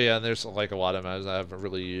 Oh yeah, and there's like a lot of menus I haven't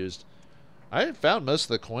really used. I found most of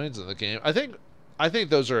the coins in the game. I think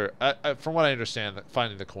those are, from what I understand,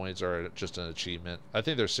 finding the coins are just an achievement. I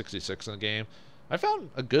think there's 66 in the game. I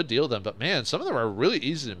found a good deal of them, but man, some of them are really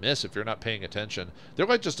easy to miss if you're not paying attention. They're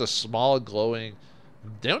like just a small glowing.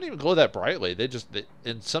 They don't even glow that brightly.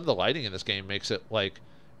 And some of the lighting in this game makes it like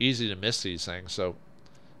easy to miss these things. So,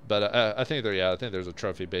 but I think there's a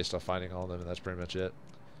trophy based off finding all of them, and that's pretty much it.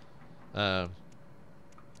 Oh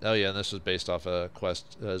yeah, and this was based off a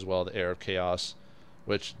quest as well, the Heir of Chaos,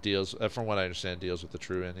 which deals, from what I understand, deals with the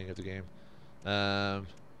true ending of the game.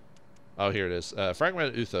 Oh, here it is. Fragment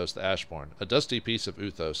of Uthos, the Ashborn, a dusty piece of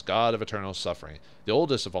Uthos, god of eternal suffering, the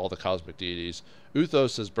oldest of all the cosmic deities.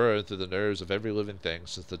 Uthos has burned through the nerves of every living thing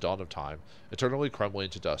since the dawn of time, eternally crumbling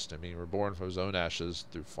to dust and being reborn from his own ashes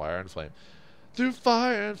through fire and flame. Through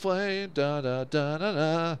fire and flame,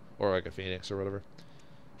 da-da-da-da-da, or like a phoenix or whatever.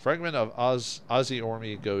 Fragment of Ozzy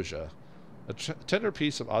Ormi Goja, a tender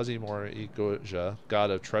piece of Ozzy Ormi Goja,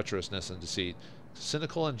 god of treacherousness and deceit.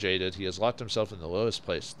 Cynical and jaded, he has locked himself in the lowest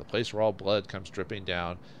place, the place where all blood comes dripping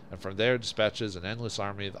down, and from there dispatches an endless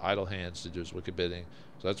army of idle hands to do his wicked bidding.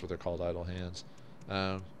 So that's what they're called, idle hands.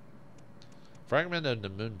 Fragment of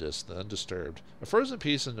Nemundus, the Undisturbed. A frozen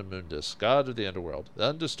piece of Nemundus, god of the underworld. The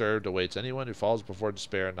Undisturbed awaits anyone who falls before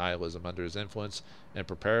despair and nihilism under his influence, and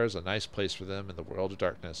prepares a nice place for them in the world of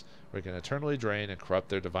darkness, where he can eternally drain and corrupt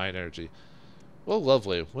their divine energy. Well,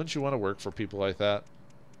 lovely. Wouldn't you want to work for people like that?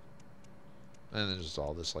 And then just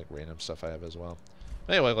all this like random stuff I have as well.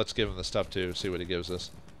 Anyway, let's give him the stuff too, see what he gives us.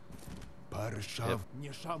 Yep.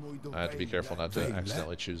 I have to be careful not to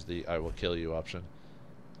accidentally choose the I will kill you option.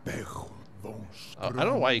 I don't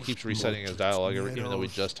know why he keeps resetting his dialogue even though we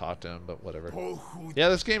just talked to him, but whatever. Yeah,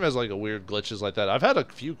 this game has like a weird glitches like that. I've had a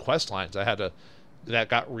few quest lines that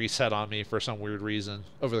got reset on me for some weird reason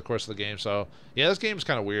over the course of the game. So yeah, this game's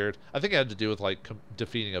kind of weird. I think it had to do with like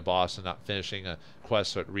defeating a boss and not finishing a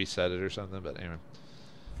quest, so it reset it or something. But anyway,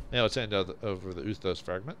 now let's end over the Uthos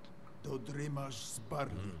fragment.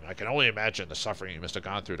 I can only imagine the suffering you must have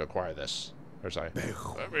gone through to acquire this. Or sorry,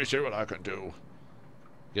 let me see what I can do.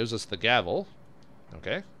 Gives us the gavel.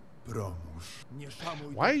 Okay.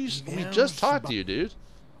 Why are you? We just talked to you, dude.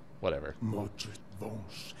 Whatever.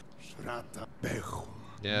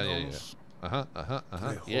 Yeah.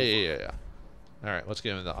 Yeah. Alright, let's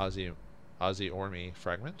give him the Ozzy Ormi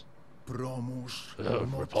fragment. Ugh,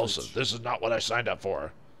 repulsive. This is not what I signed up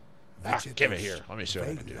for. Give it here. Let me see what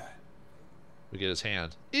I can do. We get his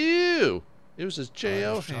hand. Ew! It was his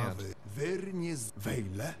J.O. hand.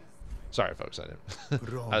 Sorry, folks, I didn't.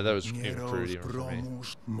 That was even crude even for me.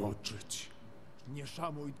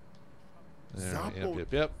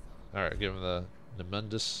 Yep. Alright, give him the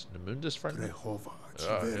Nemundus fragment?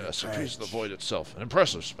 Yes, a piece of the void itself. An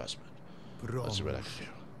impressive specimen. Let's see what I can do.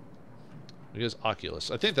 We use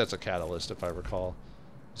Oculus. I think that's a catalyst, if I recall.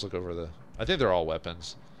 Let's look over I think they're all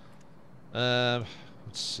weapons. Let's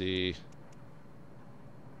see.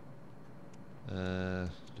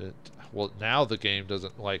 Well, now the game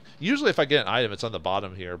doesn't like. Usually, if I get an item, it's on the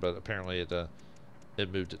bottom here, but apparently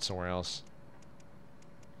it moved it somewhere else.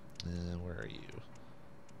 Where are you?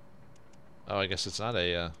 Oh, I guess it's not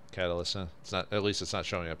a catalyst, huh? It's not. At least it's not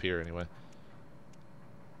showing up here anyway.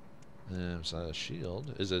 It's not a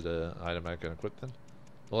shield. Is it an item I can equip then?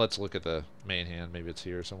 Well, let's look at the main hand. Maybe it's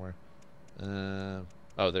here somewhere.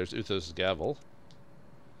 Oh, there's Uthos' gavel.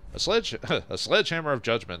 A sledgehammer of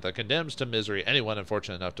judgment that condemns to misery anyone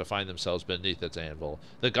unfortunate enough to find themselves beneath its anvil.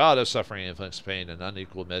 The god of suffering inflicts pain in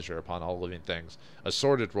unequal measure upon all living things. A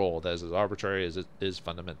sordid role that is as arbitrary as it is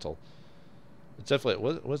fundamental. It's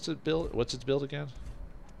definitely what's its build again?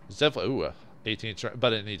 It's definitely 18,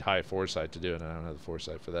 but I need high foresight to do it. And I don't have the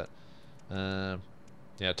foresight for that.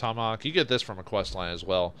 Yeah, Tomahawk. You get this from a quest line as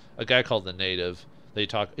well. A guy called the Native.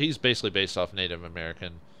 He's basically based off Native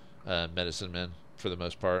American medicine men for the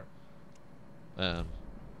most part.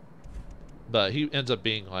 But he ends up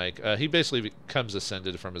being like he basically becomes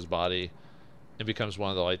ascended from his body and becomes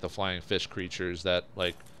one of the flying fish creatures that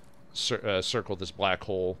circle this black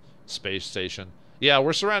hole space station. Yeah,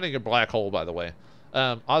 we're surrounding a black hole, by the way.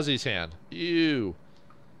 Ozzy's hand. Ew.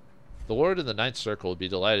 The Lord in the Ninth Circle would be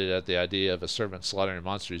delighted at the idea of a servant slaughtering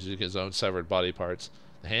monsters using his own severed body parts.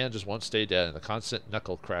 The hand just won't stay dead, and the constant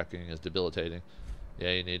knuckle cracking is debilitating.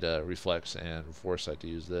 Yeah, you need reflex and foresight to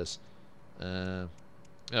use this.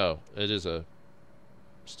 Oh, it is a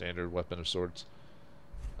standard weapon of sorts.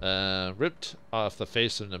 Ripped off the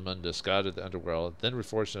face of Nemundus, god of the underworld, then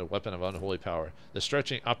reforged in a weapon of unholy power. The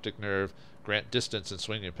stretching optic nerve grant distance and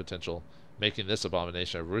swinging potential, making this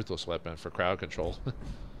abomination a ruthless weapon for crowd control.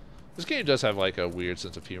 This game does have like a weird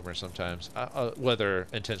sense of humor sometimes, whether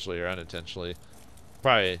intentionally or unintentionally.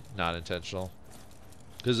 Probably not intentional,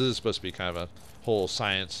 because this is supposed to be kind of a whole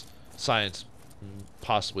science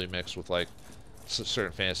possibly mixed with like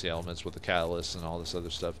certain fantasy elements with the catalyst and all this other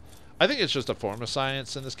stuff. I think it's just a form of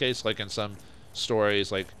science in this case. Like in some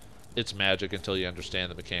stories, like it's magic until you understand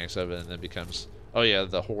the mechanics of it, and then becomes, oh yeah,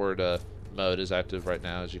 the horde mode is active right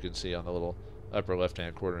now, as you can see on the little upper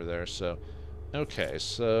left-hand corner there. So, okay,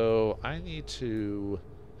 so I need to.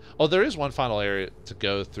 Oh, there is one final area to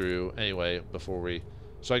go through anyway before we.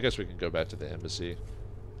 So I guess we can go back to the embassy.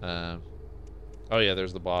 Oh yeah,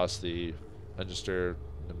 there's the boss, the Undisturbed,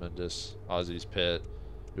 Nemundus, Ozzy's pit,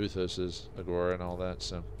 Uthos's Agora, and all that.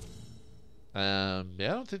 So, yeah, I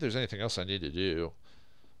don't think there's anything else I need to do.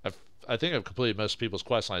 I think I've completed most people's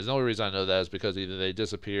quest lines. The only reason I know that is because either they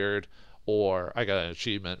disappeared or I got an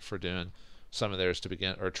achievement for doing some of theirs to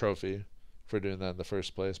begin, or a trophy for doing that in the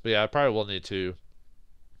first place. But yeah, I probably will need to,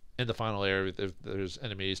 in the final area, if there's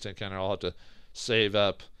enemies to encounter, I'll have to save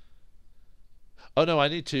up. Oh no, I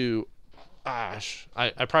need to. Gosh, I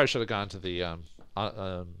probably should have gone to the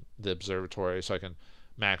observatory so I can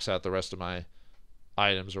max out the rest of my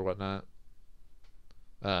items or whatnot.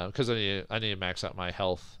 Because I need to max out my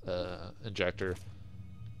health injector.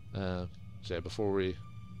 So yeah, before we.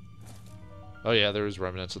 Oh yeah, there was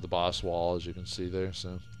remnants of the boss wall, as you can see there.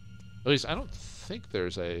 So at least I don't think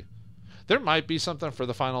there's a. There might be something for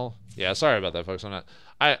the final. Yeah, sorry about that, folks. I'm not.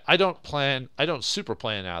 I don't super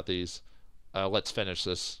plan out these. Let's finish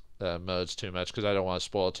this modes too much, because I don't want to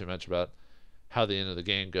spoil too much about how the end of the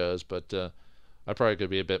game goes. But I probably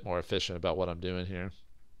could be a bit more efficient about what I'm doing here.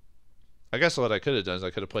 I guess what I could have done is I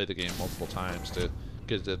could have played the game multiple times to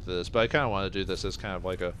get to this, but I kind of want to do this as kind of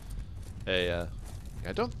like I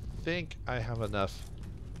don't think I have enough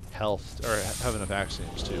health or have enough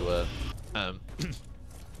axioms to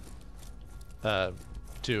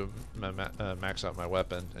max out my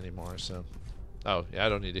weapon anymore. So, oh yeah, I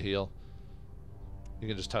don't need to heal. You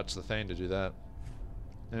can just touch the thing to do that.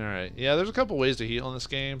 All right, yeah, there's a couple ways to heal in this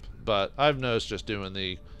game, but I've noticed just doing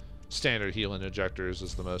the standard healing injectors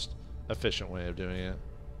is the most efficient way of doing it.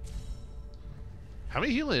 How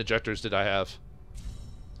many healing injectors did I have?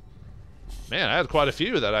 Man, I had quite a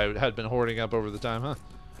few that I had been hoarding up over the time, huh?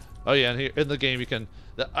 Oh yeah, and here in the game you can.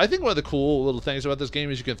 I think one of the cool little things about this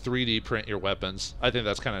game is you can 3D print your weapons. I think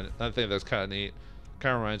that's kind of neat.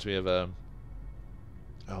 Kind of reminds me of oh,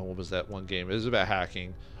 what was that one game? It was about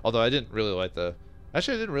hacking. Although I didn't really like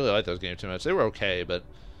actually I didn't really like those games too much. They were okay, but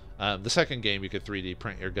the second game you could 3D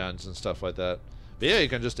print your guns and stuff like that. But yeah, you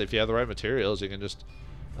can just, if you have the right materials, you can just,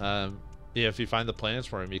 yeah, if you find the plans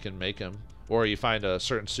for them, you can make them. Or you find a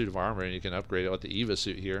certain suit of armor and you can upgrade it with the EVA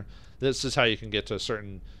suit here. This is how you can get to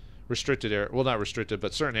certain restricted area, well, not restricted,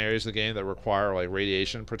 but certain areas of the game that require like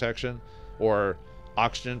radiation protection or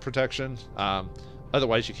oxygen protection.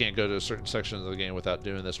 Otherwise, you can't go to certain sections of the game without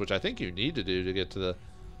doing this, which I think you need to do to get to the.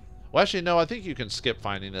 Well, actually, no, I think you can skip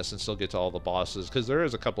finding this and still get to all the bosses, because there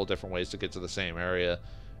is a couple of different ways to get to the same area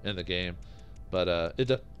in the game. But it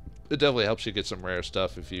definitely helps you get some rare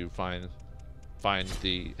stuff if you find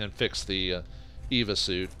and fix the EVA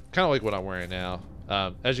suit, kind of like what I'm wearing now.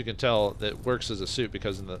 As you can tell, it works as a suit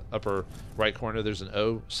because in the upper right corner there's an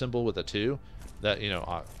O symbol with a 2. That, you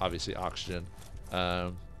know, obviously oxygen.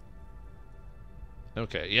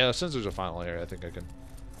 Okay, yeah, since there's a final area, I think I can...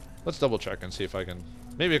 Let's double check and see if I can...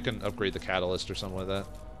 Maybe I can upgrade the catalyst or something like that.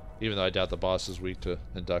 Even though I doubt the boss is weak to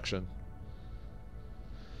induction.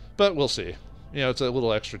 But we'll see. You know, it's a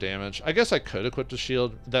little extra damage. I guess I could equip the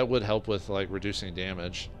shield. That would help with, like, reducing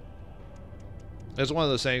damage. It's one of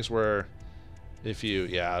those things where if you...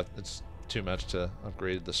 Yeah, it's too much to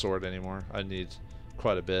upgrade the sword anymore. I need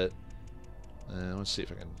quite a bit. Let's see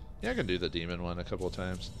if I can... Yeah, I can do the demon one a couple of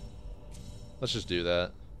times. Let's just do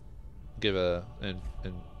that. Give a...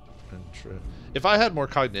 If I had more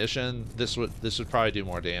cognition, this would probably do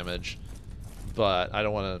more damage. But I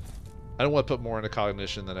don't want to put more into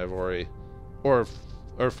cognition than I've already... Or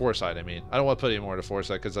foresight, I mean. I don't want to put any more into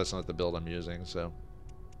foresight because that's not the build I'm using, so...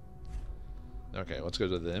 Okay, let's go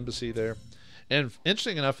to the embassy there. And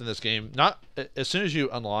interesting enough in this game, not as soon as you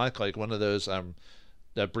unlock like one of those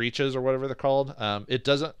the breaches or whatever they're called, it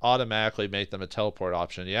doesn't automatically make them a teleport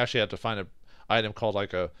option. You actually have to find an item called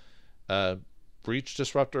like a breach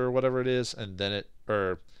disruptor or whatever it is, and then it,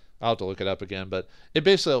 or I'll have to look it up again, but it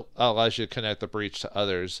basically allows you to connect the breach to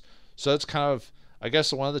others. So it's kind of, I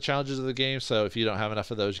guess, one of the challenges of the game. So if you don't have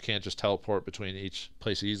enough of those, you can't just teleport between each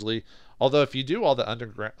place easily. Although if you do all the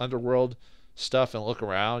underworld stuff and look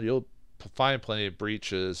around, you'll find plenty of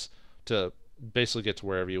breaches to basically get to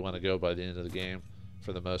wherever you want to go by the end of the game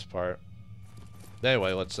for the most part.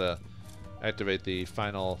 Anyway, let's activate the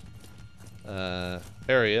final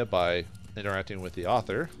area by interacting with the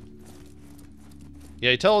author.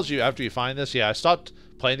 Yeah, he tells you after you find this, yeah, I stopped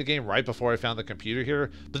playing the game right before I found the computer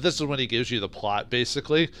here, but this is when he gives you the plot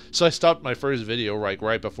basically. So I stopped my first video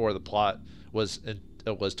right before the plot was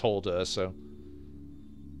told to us. So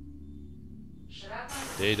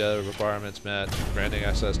data requirements met, granting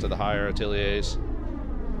access to the higher ateliers.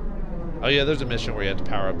 Oh yeah, there's a mission where you have to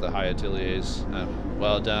power up the high ateliers.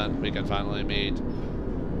 Well done, we can finally meet.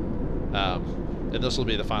 And this will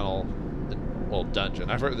be the final, well,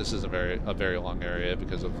 dungeon. I've heard this is a very long area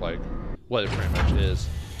because of like what it pretty much is.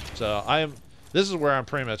 So this is where I'm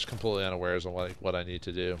pretty much completely unaware of what I need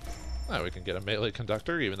to do. Oh, we can get a melee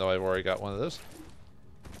conductor, even though I've already got one of those.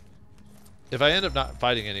 If I end up not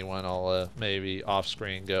fighting anyone, I'll maybe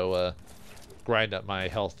off-screen go grind up my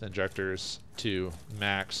health injectors to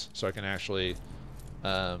max so I can actually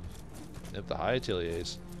nip the high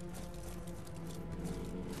ateliers.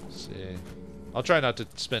 Let's see. I'll try not to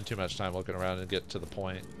spend too much time looking around and get to the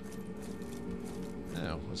point.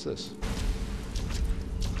 Oh, what's this?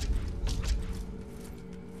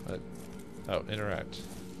 What? Oh, interact.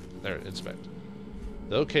 There, inspect.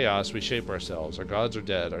 Though chaos, we shape ourselves. Our gods are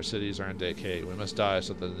dead. Our cities are in decay. We must die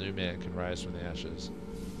so that the new man can rise from the ashes.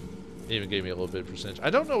 It even gave me a little bit of percentage. I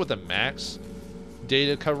don't know what the max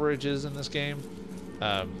data coverage is in this game.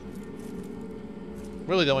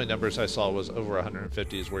 Really, the only numbers I saw was over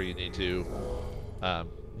 150 is where you need to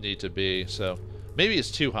be. So maybe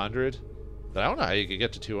it's 200, but I don't know how you could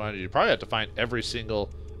get to 200. You probably have to find every single.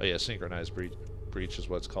 Oh yeah, synchronized breach is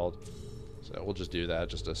what it's called. So we'll just do that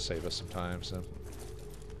just to save us some time. So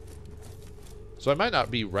I might not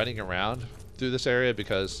be running around through this area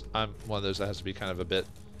because I'm one of those that has to be kind of a bit...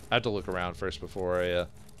 I have to look around first before I...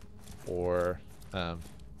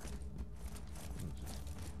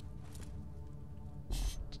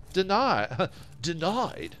 Denied!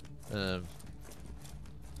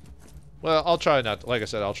 Well, I'll try not... Like I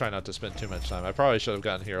said, I'll try not to spend too much time. I probably should have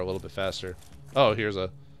gotten here a little bit faster. Oh, here's a...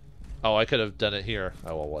 Oh, I could have done it here.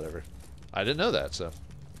 Oh, well, whatever. I didn't know that, so...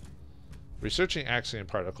 Researching axion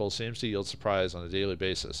particles seems to yield surprise on a daily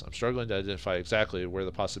basis. I'm struggling to identify exactly where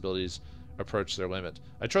the possibilities approach their limit.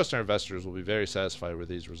 I trust our investors will be very satisfied with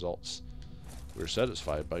these results. We're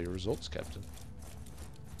satisfied by your results, Captain.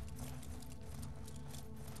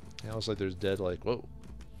 Yeah, it looks like there's dead, like, whoa.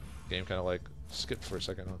 Game kind of, like, skipped for a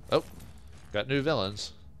second. Oh, got new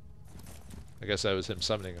villains. I guess that was him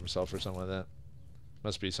summoning himself or something like that.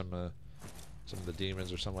 Must be some of the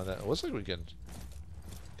demons or something like that. It looks like we can...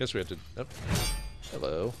 Guess we have to... Oh.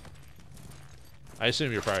 Hello. I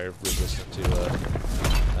assume you're probably resistant to...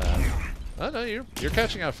 oh no, you're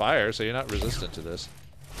catching on fire, so you're not resistant to this.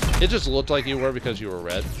 It just looked like you were because you were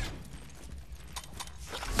red.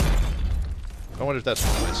 I wonder if that's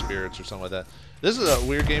one of my spirits or something like that. This is a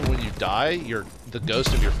weird game. When you die, the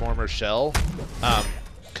ghost of your former shell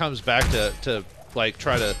comes back to like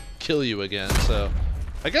try to kill you again. So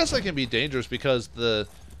I guess that can be dangerous because the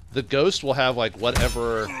ghost will have like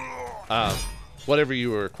whatever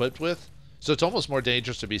you were equipped with. So it's almost more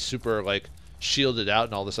dangerous to be super like shielded out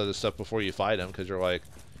and all this other stuff before you fight him because you're like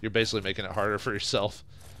you're basically making it harder for yourself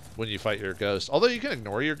when you fight your ghost. Although you can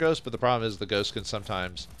ignore your ghost, but the problem is the ghost can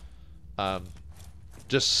sometimes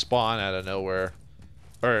just spawn out of nowhere,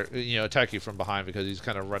 or attack you from behind because he's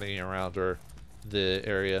kind of running around or the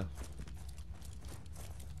area.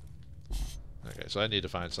 Okay, so I need to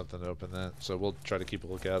find something to open that, so we'll try to keep a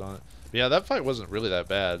lookout on it. But yeah, that fight wasn't really that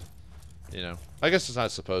bad. I guess it's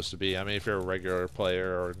not supposed to be. I mean, if you're a regular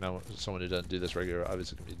player or someone who doesn't do this regular,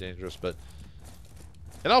 obviously it can be dangerous. But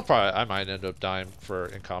and I might end up dying for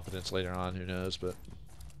incompetence later on. Who knows? But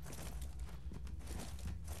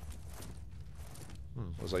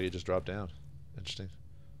looks like you just dropped down. Interesting.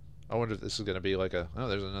 I wonder if this is gonna be like a. Oh,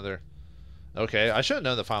 there's another. Okay, I should have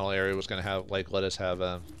known the final area was gonna have let us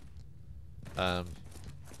have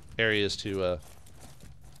areas to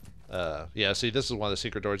yeah, see, this is one of the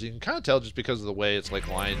secret doors. You can kind of tell just because of the way it's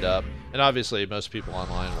lined up, and obviously most people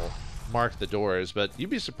online will mark the doors, but you'd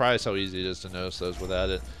be surprised how easy it is to notice those without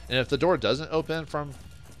it. And if the door doesn't open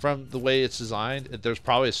from the way it's designed, there's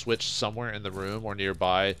probably a switch somewhere in the room or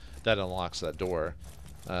nearby that unlocks that door,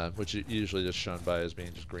 which is usually just shown by as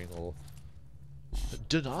being just green little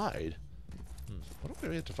denied. What do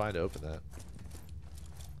we have to find to open that?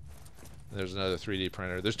 There's another 3D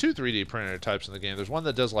printer. There's 2 3D printer types in the game. There's one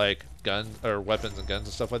that does gun or weapons and guns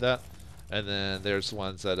and stuff like that, and then there's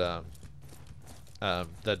ones that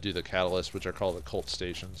that do the catalyst, which are called the cult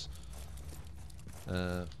stations.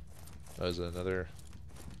 There's another.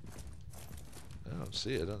 I don't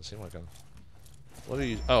see it. It doesn't seem like a. What are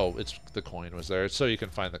you? Oh, it's the coin was there. It's so you can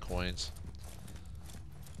find the coins.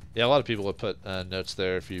 Yeah, a lot of people would put notes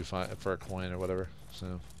there if you find for a coin or whatever.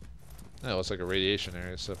 So, yeah, it looks like a radiation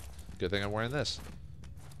area. So. Good thing I'm wearing this.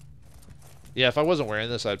 Yeah, if I wasn't wearing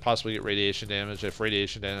this, I'd possibly get radiation damage. If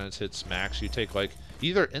radiation damage hits max, you take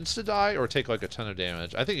either insta-die or take a ton of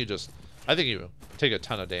damage. I think you take a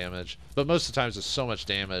ton of damage, but most of the times it's so much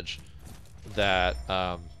damage that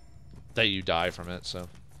that you die from it. So,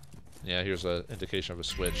 yeah, here's an indication of a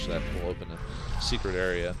switch that will open a secret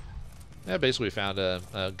area. Yeah, basically we found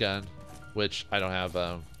a gun, which I don't have.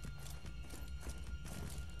 I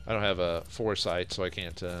don't have a foresight, so I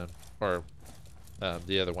can't. Or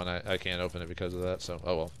the other one, I can't open it because of that, so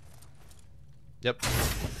oh well. Yep.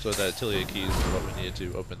 So that Atelier keys is what we needed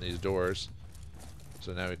to open these doors.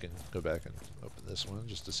 So now we can go back and open this one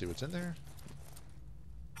just to see what's in there.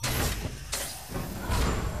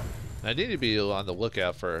 I need to be on the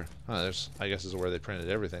lookout for... I guess this is where they printed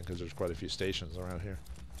everything, because there's quite a few stations around here.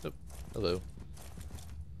 Oh, hello.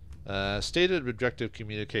 Stated objective: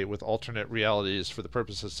 communicate with alternate realities for the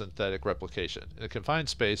purpose of synthetic replication. In a confined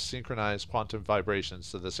space, synchronize quantum vibrations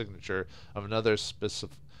to the signature of another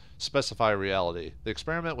specify reality. The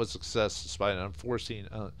experiment was a success despite an unforeseen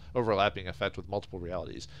overlapping effect with multiple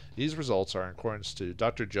realities. These results are in accordance to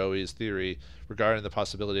Dr. Joey's theory regarding the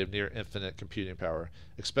possibility of near infinite computing power,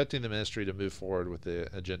 expecting the ministry to move forward with the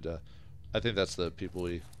agenda. I think that's the people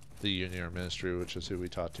the union or ministry, which is who we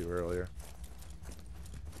talked to earlier.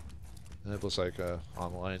 And it looks like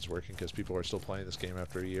online's working because people are still playing this game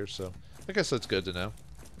after a year, so I guess that's good to know.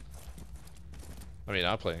 I mean,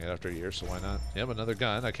 I'm playing it after a year, so why not? Yep, another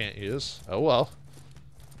gun I can't use. Oh well.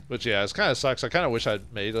 Which, yeah, it kind of sucks. I kind of wish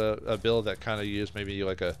I'd made a build that kind of used maybe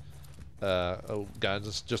like a gun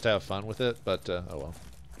just to have fun with it, but oh well.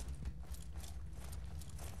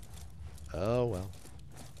 Oh well.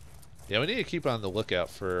 Yeah, we need to keep on the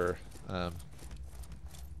lookout for a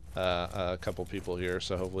couple people here,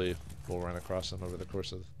 so hopefully we'll run across them over the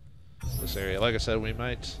course of this area. Like I said, we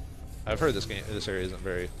might... I've heard this area isn't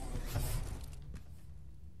very...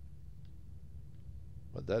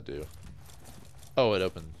 What'd that do? Oh, it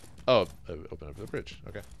opened... Oh, it opened up the bridge.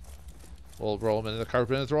 Okay. We'll roll them into the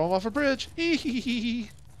carpet and throw them off a bridge. Hee hee hee hee.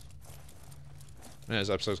 Man, this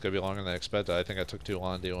episode's gonna be longer than I expected. I think I took too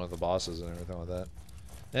long dealing with the bosses and everything like that.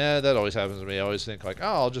 Yeah, that always happens to me. I always think oh,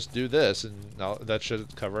 I'll just do this, and that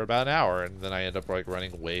should cover about an hour, and then I end up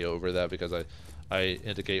running way over that because I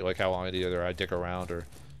indicate how long either I dick around or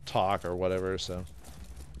talk or whatever. So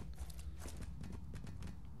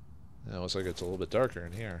yeah, it looks like it's a little bit darker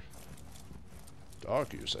in here.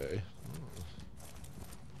 Dark, you say?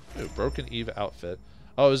 Ooh, Broken Eve outfit.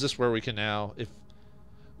 Oh, is this where we can now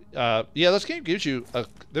yeah, this game gives you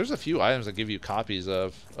there's a few items that give you copies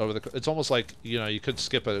of it's almost like you could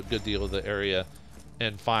skip a good deal of the area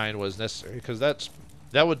and find what is necessary, because that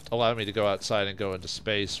would allow me to go outside and go into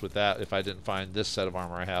space with that if I didn't find this set of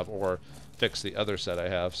armor I have or fix the other set I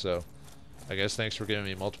have. So I guess thanks for giving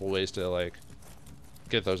me multiple ways to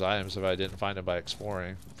get those items if I didn't find them by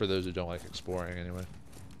exploring, for those who don't like exploring anyway.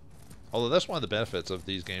 Although that's one of the benefits of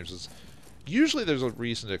these games is usually there's a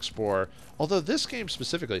reason to explore, although this game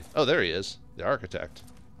specifically... Oh, there he is, the architect.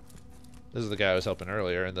 This is the guy I was helping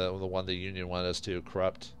earlier, and the one the Union wanted us to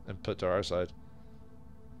corrupt and put to our side.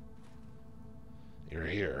 You're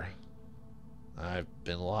here. I've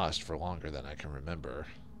been lost for longer than I can remember.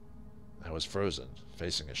 I was frozen,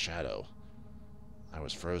 facing a shadow. I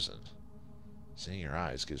was frozen. Seeing your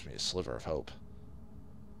eyes gives me a sliver of hope.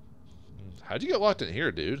 How'd you get locked in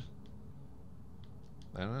here, dude?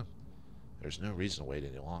 I don't know. There's no reason to wait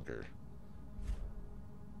any longer.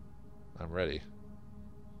 I'm ready.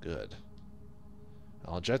 Good.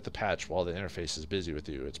 I'll inject the patch while the interface is busy with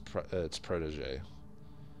you. It's protege.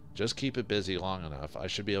 Just keep it busy long enough. I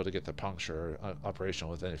should be able to get the puncture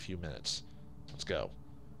operational within a few minutes. Let's go.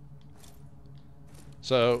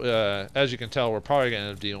 So, as you can tell, we're probably going to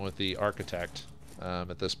end up dealing with the architect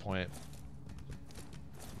at this point.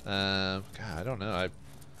 God, I don't know.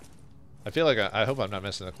 I feel like I hope I'm not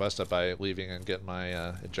messing the quest up by leaving and getting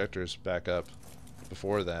my injectors back up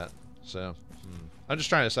before that. So, I'm just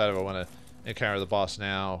trying to decide if I want to encounter the boss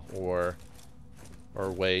now or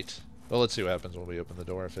wait. Well, let's see what happens when we open the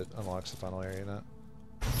door, if it unlocks the final area or not.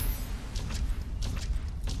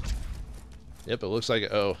 Yep, it looks like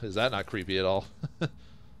it. Oh, is that not creepy at all?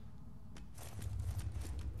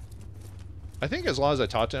 I think as long as I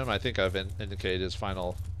talk to him, I think I've indicated his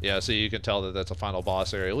final... Yeah, so you can tell that that's a final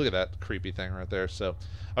boss area. Look at that creepy thing right there. So,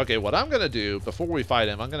 okay, what I'm going to do before we fight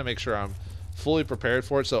him, I'm going to make sure I'm fully prepared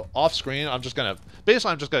for it. So off screen, I'm just going to...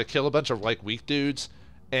 Basically, I'm just going to kill a bunch of, like, weak dudes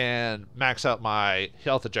and max out my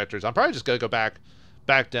health ejectors. I'm probably just going to go back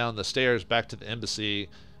down the stairs, back to the embassy,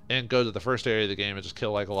 and go to the first area of the game and just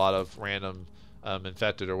kill, like, a lot of random...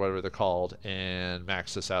 infected or whatever they're called, and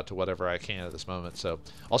max this out to whatever I can at this moment. So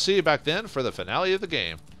I'll see you back then for the finale of the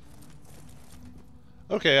game.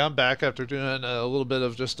 Okay, I'm back after doing a little bit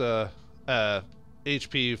of just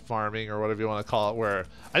HP farming or whatever you want to call it, where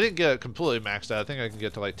I didn't get it completely maxed out. I think I can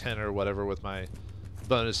get to like 10 or whatever with my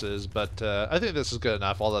bonuses, but I think this is good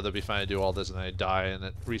enough, although that'd be fine to do all this and then I die and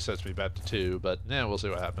it resets me back to 2, but yeah, we'll see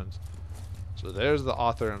what happens. So there's the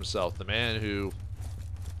author himself, the man who...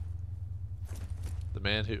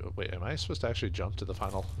 Wait, am I supposed to actually jump to the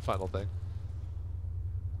final thing?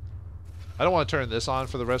 I don't want to turn this on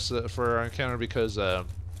for the rest of for our encounter because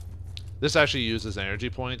this actually uses energy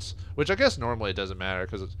points, which I guess normally it doesn't matter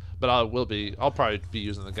but I'll probably be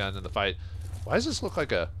using the gun in the fight. Why does this look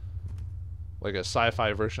like a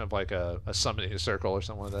sci-fi version of like a summoning circle or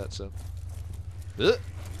something like that? So, at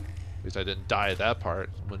least I didn't die at that part.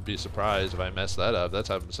 Wouldn't be surprised if I messed that up. That's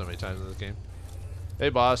happened so many times in this game. Hey,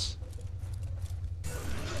 boss.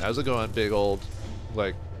 How's it going, big old,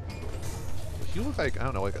 like, you look like, I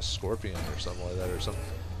don't know, like a scorpion or something like that, or some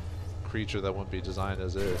creature that wouldn't be designed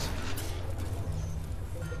as is.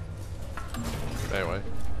 Anyway,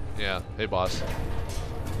 yeah, hey boss.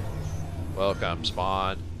 Welcome,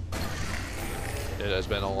 Spawn. It has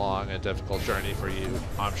been a long and difficult journey for you,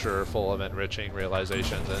 I'm sure full of enriching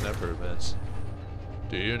realizations and improvements.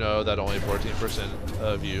 Do you know that only 14%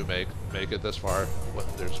 of you make it this far?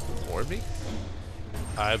 What, there's more of me?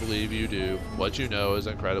 I believe you do. What you know is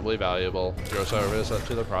incredibly valuable. Your service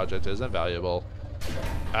to the project is invaluable.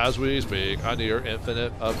 As we speak, a near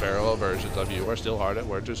infinite of parallel versions of you are still hard at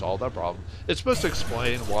work to solve that problem. It's supposed to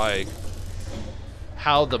explain why,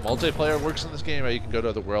 how the multiplayer works in this game, how you can go to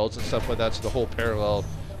other worlds and stuff like that. So the whole parallel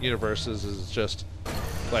universes is just,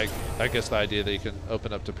 like, I guess the idea that you can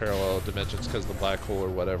open up to parallel dimensions because of the black hole or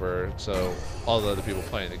whatever. So all the other people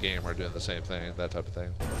playing the game are doing the same thing, that type of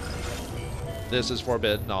thing. This is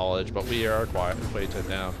forbidden knowledge, but we are acquainted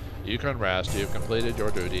now. You can rest. You have completed your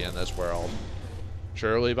duty in this world.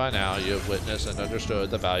 Surely by now you have witnessed and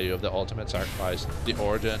understood the value of the ultimate sacrifice, the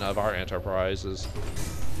origin of our enterprises.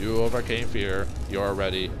 You overcame fear. You are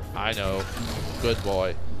ready. I know. Good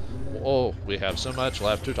boy. Oh, we have so much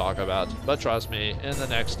left to talk about, but trust me, in the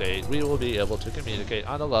next state we will be able to communicate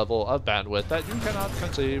on a level of bandwidth that you cannot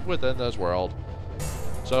conceive within this world.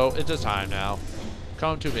 So it is time now.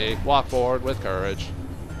 Come to me, walk forward with courage.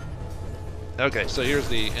 Okay, so here's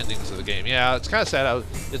the endings of the game. Yeah, it's kind of sad how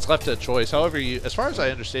it's left to choice. However, as far as I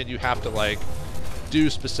understand, you have to, like, do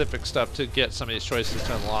specific stuff to get some of these choices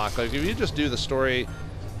to unlock. Like, if you just do the story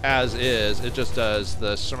as is, it just does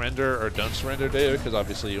the surrender or don't surrender data, because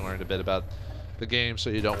obviously you learned a bit about the game, so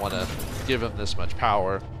you don't want to give him this much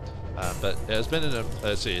power. But it has been in a,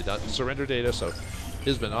 let's see, surrender data, so it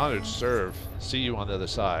has been honored to serve. See you on the other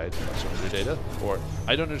side. Surrender data. Or,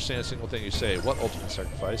 I don't understand a single thing you say. What ultimate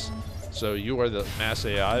sacrifice? So you are the mass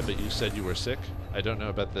AI, but you said you were sick? I don't know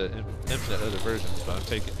about the infinite other versions, but I'm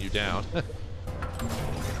taking you down.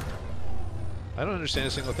 I don't understand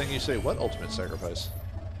a single thing you say. What ultimate sacrifice?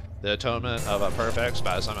 The atonement of a perfect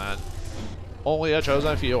specimen. Only a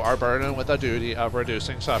chosen few are burdened with the duty of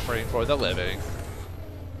reducing suffering for the living.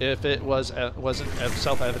 If it wasn't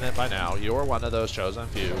self-evident by now, you are one of those chosen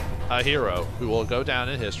few, a hero who will go down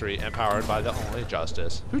in history empowered by the only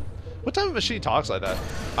justice. What type of machine talks like that?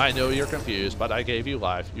 I know you're confused, but I gave you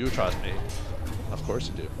life. You trust me. Of course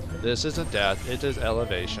you do. This isn't death, it is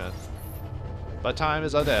elevation. But time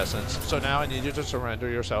is of the essence, so now I need you to surrender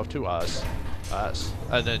yourself to us.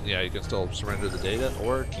 And then, yeah, you can still surrender the data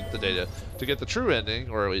or keep the data to get the true ending,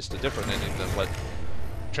 or at least a different ending than what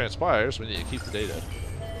transpires when you keep the data.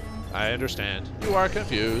 I understand. You are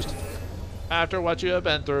confused. After what you have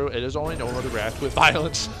been through, it is only normal to react with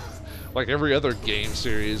violence. Like every other game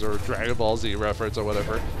series or Dragon Ball Z reference or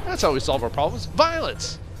whatever. That's how we solve our problems.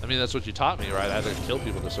 Violence! I mean, that's what you taught me, right? I had to kill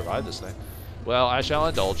people to survive this thing. Well, I shall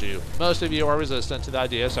indulge you. Most of you are resistant to the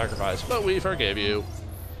idea of sacrifice, but we forgive you.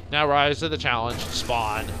 Now rise to the challenge.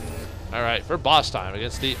 Spawn. Alright, for boss time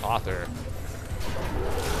against the author.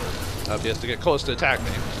 He has to get close to attack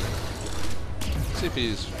me. See if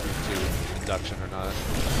he's to induction or not.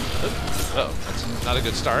 Oh, that's not a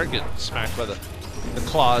good start. Getting smacked by the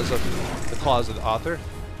claws of the author.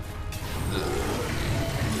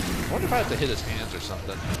 I wonder if I have to hit his hands or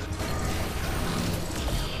something.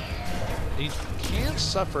 He can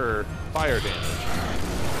suffer fire damage.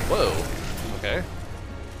 Whoa. Okay.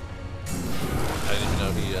 I didn't even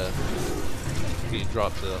know he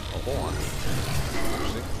dropped a hole on it.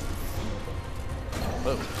 Interesting.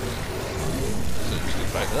 Whoa. That's an interesting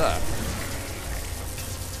fight. Ah.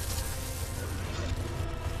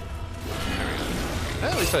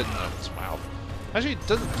 At least I know it's mild. Actually, it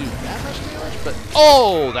doesn't do that much damage, but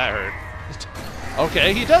oh, that hurt.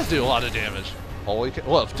 Okay, he does do a lot of damage. Holy cow!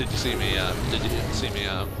 Well, did you see me?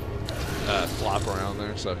 Flop around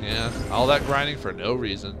there? So yeah, all that grinding for no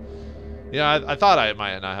reason. Yeah, I thought I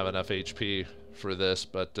might not have enough HP for this,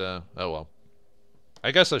 but oh well.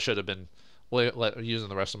 I guess I should have been using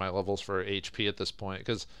the rest of my levels for HP at this point,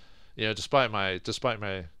 because you know, despite my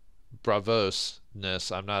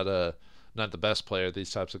bravosness, I'm not the best player at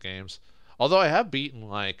these types of games. Although I have beaten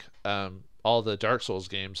like all the Dark Souls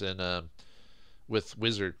games in with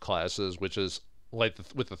wizard classes, which is like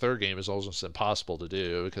with the third game is almost impossible to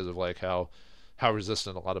do because of like how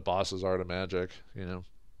resistant a lot of bosses are to magic. You know,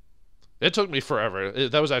 it took me forever.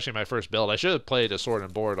 That was actually my first build. I should have played a sword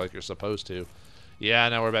and board like you're supposed to. Yeah,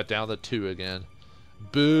 now we're back down to 2 again.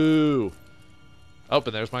 Boo! Oh,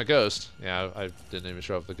 and there's my ghost. Yeah, I didn't even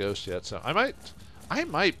show up the ghost yet, so I might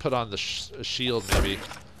put on the shield maybe.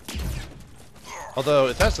 Although,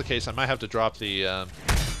 if that's the case, I might have to drop the, and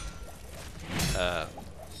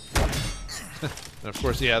of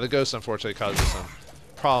course, yeah, the ghost unfortunately causes some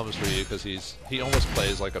problems for you, because he almost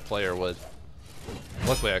plays like a player would.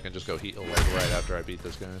 Luckily, I can just go heal like right after I beat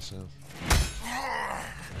this guy, so.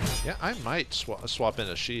 Yeah, I might swap in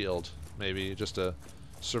a shield, maybe, just to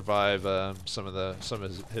survive some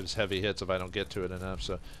of his heavy hits if I don't get to it enough,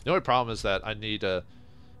 so. The only problem is that I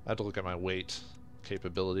have to look at my weight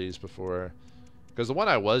capabilities before. Because the one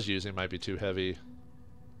I was using might be too heavy.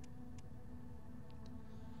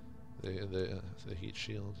 The heat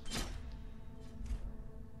shield.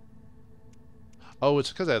 Oh, it's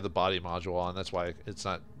because I have the body module on. That's why it's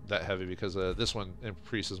not that heavy, because this one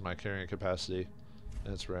increases my carrying capacity.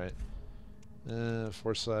 That's right.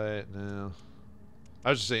 Foresight, no. I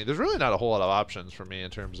was just saying, there's really not a whole lot of options for me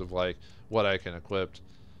in terms of like what I can equip.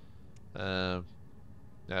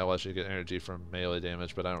 Yeah, I'll actually get energy from melee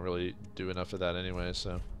damage, but I don't really do enough of that anyway,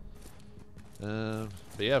 so. But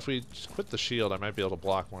yeah, if we quit the shield, I might be able to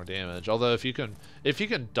block more damage. Although if you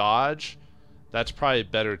can dodge, that's probably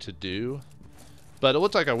better to do. But it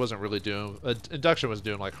looked like I wasn't really doing. Induction was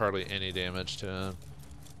doing like hardly any damage to him.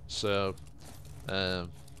 So, yeah,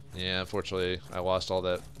 unfortunately, I lost all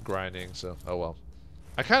that grinding. So, oh well.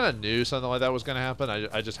 I kind of knew something like that was going to happen.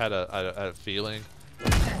 I just had a feeling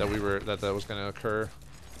that that was going to occur.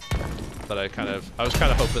 But I was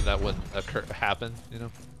kind of hoping that wouldn't happen, you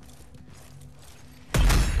know.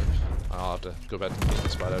 I'll have to go back to the clean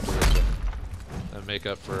spot after this and make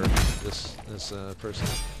up for this person.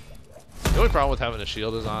 The only problem with having a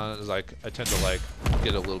shield on is like I tend to like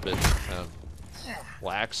get a little bit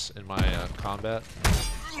lax in my combat,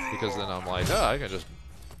 because then I'm like, oh, I can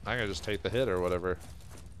just take the hit or whatever,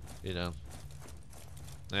 you know.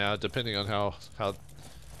 Yeah, depending on how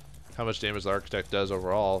much damage the Architect does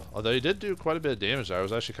overall. Although he did do quite a bit of damage there. I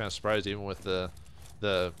was actually kind of surprised, even with the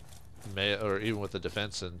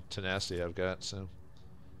defense and tenacity I've got. So,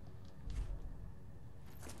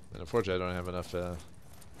 and unfortunately, I don't have enough.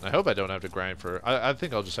 I hope I don't have to grind for. I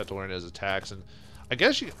think I'll just have to learn his attacks. And I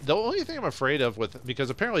guess the only thing I'm afraid of because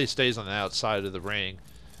apparently he stays on the outside of the ring,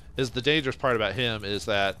 is the dangerous part about him is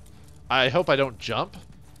that I hope I don't jump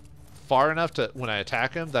far enough to when I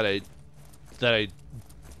attack him that I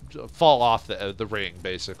fall off the ring.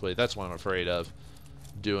 Basically, that's what I'm afraid of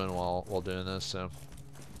doing while doing this. So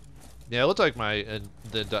yeah, it looked like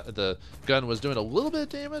the gun was doing a little bit of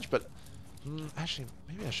damage, but actually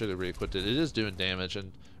maybe I should have re-equipped it. It is doing damage,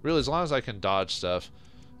 and really as long as I can dodge stuff,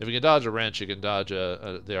 if you can dodge a wrench, you can dodge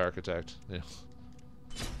the architect. Yeah.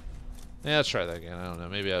 Yeah, let's try that again. I don't know.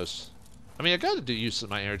 Maybe I got to use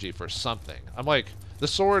my energy for something. I'm like the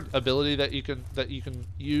sword ability that you can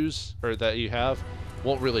use or that you have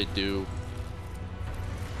won't really do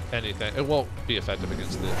anything. It won't be effective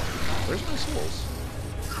against the. Where's my souls?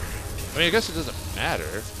 I mean, I guess it doesn't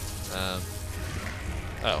matter.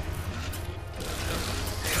 Oh.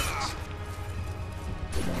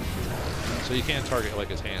 So you can target like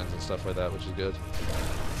his hands and stuff like that, which is good.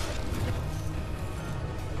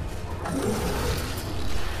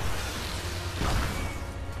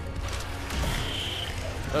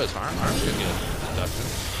 Oh, his arm's gonna get induction.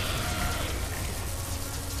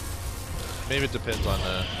 Maybe it depends on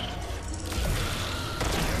the.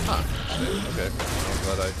 Huh. Okay. I'm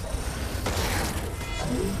glad I.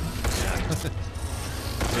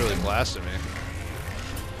 Really blasted me.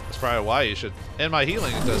 That's probably why you should. And my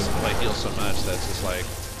healing, it does like heal so much that's just like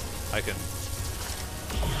I can.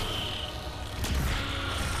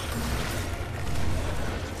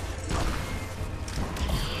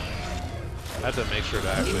 I have to make sure to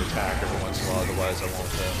actually attack every once in a while, otherwise I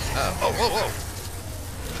won't. Oh, whoa, whoa!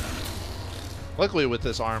 Luckily, with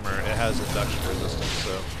this armor, it has induction resistance,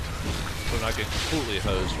 so I'm not getting completely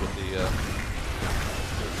hosed with the.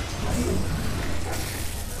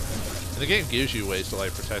 And the game gives you ways to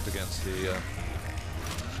like protect against the.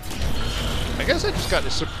 I guess I just got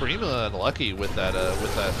supremely unlucky with that.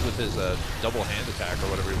 With his double hand attack or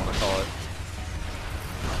whatever you want to call it.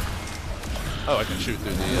 Oh, I can shoot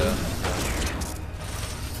through the.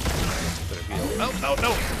 No, no,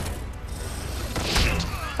 no!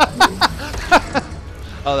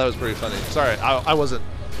 Oh, that was pretty funny. Sorry, I wasn't.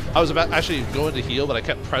 I was about actually going to heal, but I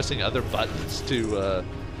kept pressing other buttons to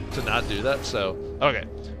not do that. So okay.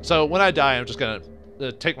 So when I die, I'm just gonna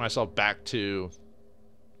take myself back to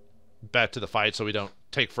the fight, so we don't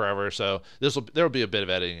take forever. So there will be a bit of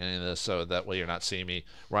editing in this, so that way you're not seeing me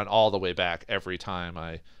run all the way back every time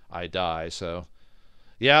I die. So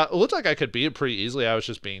yeah, it looked like I could beat it pretty easily. I was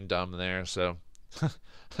just being dumb there. So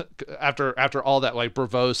after all that like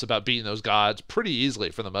bravos about beating those gods pretty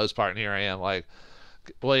easily for the most part, and here I am like,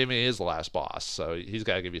 well, I mean, he is the last boss, so he's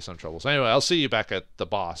got to give you some trouble. So anyway, I'll see you back at the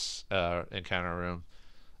boss encounter room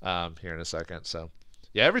here in a second. So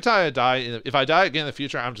yeah, every time I die, if I die again in the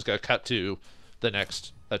future, I'm just gonna cut to the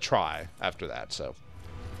next try after that. So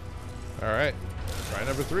all right, try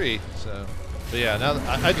number 3. So. But yeah, now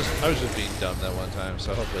I was just being dumb that one time,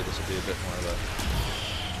 so hopefully this will be a bit more of a.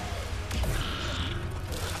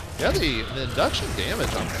 Yeah, the induction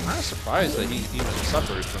damage. I'm kind of surprised that he even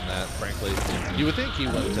suffers from that. Frankly, you would think he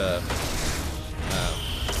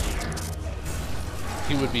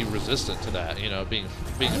would be resistant to that. You know, being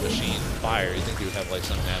a machine fire, you think he would have like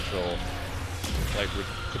some natural like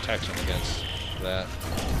protection against that.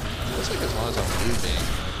 It looks like as long as I'm moving,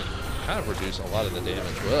 I can kind of reduce a lot of the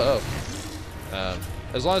damage. Whoa.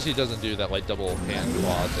 As long as he doesn't do that like double hand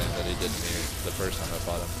claw thing that he did to me the first time I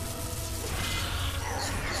fought him.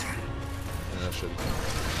 And that should.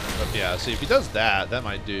 But yeah, see if he does that, that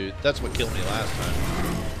might do. That's what killed me last time.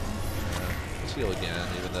 Yeah, let's heal again,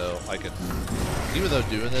 even though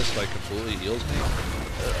doing this like completely heals me.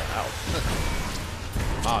 Ow.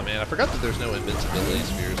 Oh man, I forgot that there's no invincibility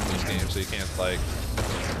spheres in this game, so you can't like.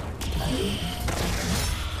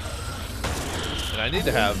 And I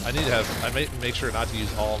make sure not to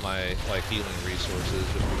use all my like healing resources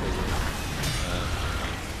just because of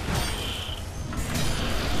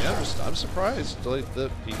yeah, I'm surprised like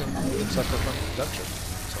that he can suffer from induction.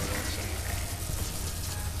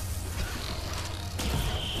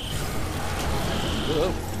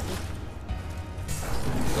 Whoa.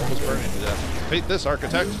 He's almost burning to death. Hate this,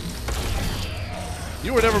 architect.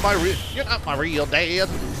 You were never you're not my real dad.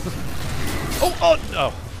 Oh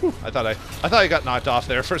no. Whew, I thought I got knocked off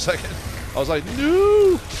there for a second. I was like,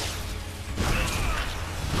 no.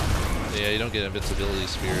 Yeah, you don't get invincibility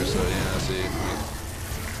spheres, so yeah. See,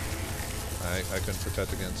 I couldn't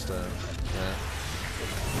protect against that.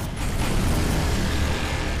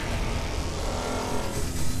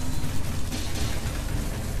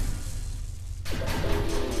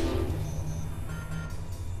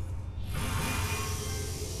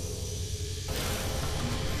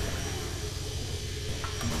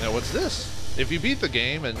 Now what's this? If you beat the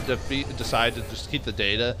game and decide to just keep the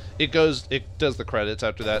data, it does the credits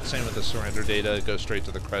after that. Same with the surrender data, it goes straight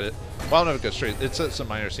to the credit. Well, I don't know if it goes straight. It's some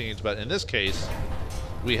minor scenes, but in this case,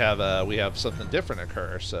 we have something different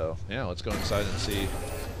occur. So yeah, let's go inside and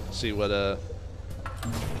see what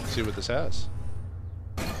this has.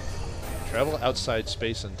 Travel outside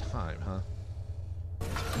space and time, huh?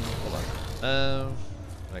 Hold on.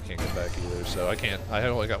 I can't get back either, so I can't. I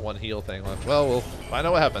only got one heal thing left. Well, we'll find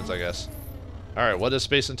out what happens, I guess. All right, what does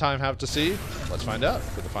space and time have to see? Let's find out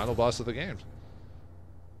for the final boss of the game.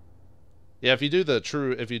 Yeah, if you do the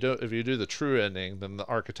true ending, then the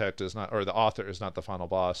architect is not, or the author is not the final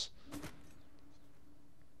boss.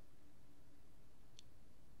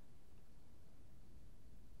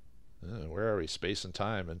 Where are we? Space and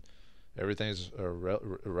time, and everything's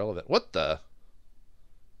irrelevant. What the?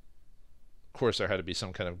 Of course, there had to be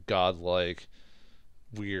some kind of godlike,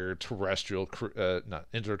 weird terrestrial, not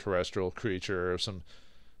interterrestrial creature or some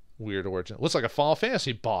weird origin. Looks like a Final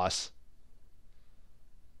Fantasy boss.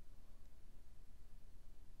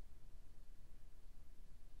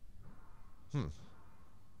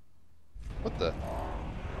 What the?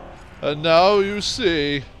 And now you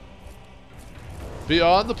see,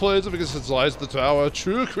 beyond the plains of existence lies the tower,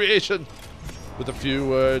 true creation. With a few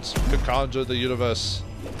words, could conjure the universe.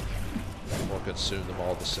 Or consume them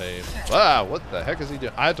all the same. Wow, what the heck is he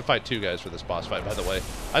doing? I had to fight two guys for this boss fight, by the way.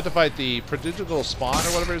 I had to fight the prodigal spawn,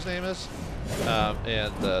 or whatever his name is,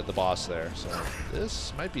 and the boss there. So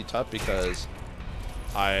this might be tough because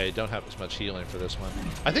I don't have as much healing for this one.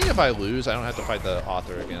 I think if I lose, I don't have to fight the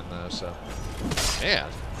author again, though, so... Man,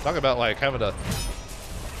 talk about, like, having to...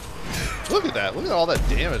 Look at that. Look at all that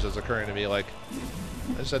damage that's occurring to me. Like,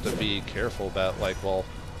 I just have to be careful about, like, well,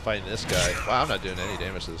 fighting this guy. Wow, I'm not doing any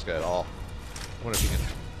damage to this guy at all. I wonder if he can...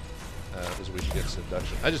 this weak against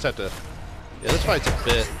seduction. I just have to... Yeah, this fight's a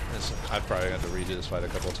bit... I've probably got to redo this fight a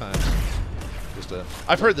couple of times. Just to...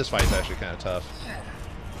 I've heard this fight's actually kind of tough.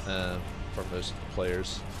 From most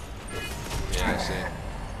players. Yeah, I see.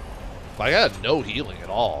 But I got no healing at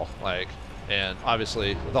all. Like, and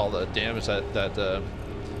obviously with all the damage that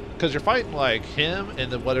because you're fighting like him and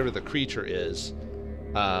then whatever the creature is.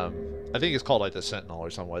 I think it's called like the Sentinel or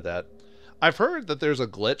something like that. I've heard that there's a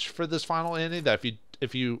glitch for this final ending that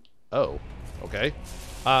if you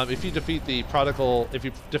defeat the prodigal, if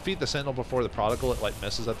you defeat the Sentinel before the prodigal, it like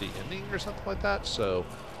messes up the ending or something like that. So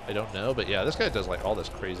I don't know, but yeah, this guy does like all this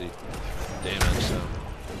crazy damage. So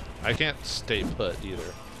I can't stay put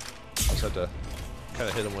either. Just have to kind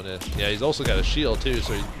of hit him when it. Yeah, he's also got a shield too,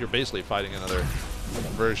 so you're basically fighting another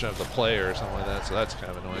version of the player or something like that. So that's kind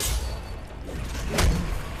of annoying.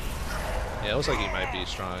 Yeah, it looks like he might be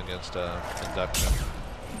strong against induction.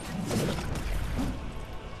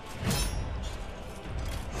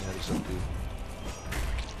 Yeah, just have to.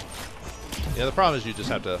 Yeah, the problem is you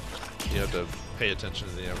have to pay attention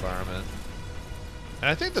to the environment. And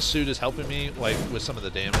I think the suit is helping me like with some of the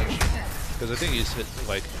damage. Because I think he's hit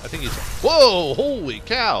like whoa, holy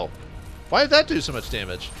cow! Why did that do so much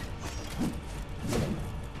damage?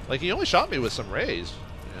 Like he only shot me with some rays.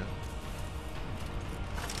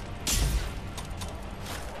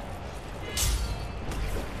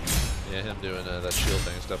 Yeah, him doing that shield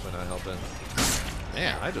thing is definitely not helping.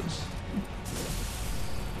 Man, I just...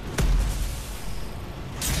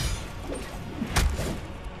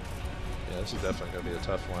 Yeah, this is definitely going to be a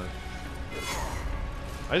tough one.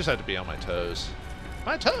 I just have to be on my toes.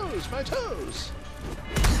 My toes! My toes!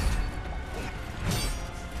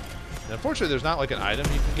 And unfortunately, there's not like an item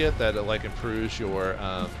you can get that like improves your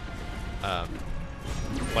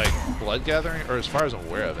like blood gathering, or as far as I'm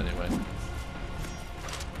aware of anyway.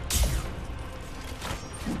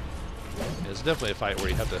 It's definitely a fight where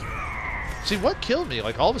you have to... See, what killed me?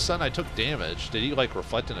 Like, all of a sudden I took damage. Did he, like,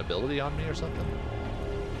 reflect an ability on me or something?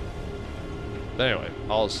 But anyway,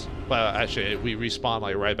 well, actually, we respawn,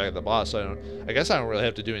 like, right back at the boss, so I guess I don't really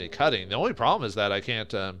have to do any cutting. The only problem is that I can't,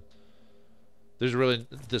 there's really...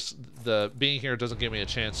 The being here doesn't give me a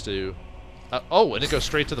chance to... oh, and it goes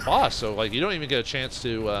straight to the boss, so, like, you don't even get a chance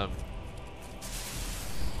to,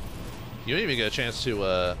 you don't even get a chance to,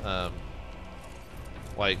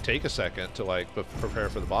 like take a second to like prepare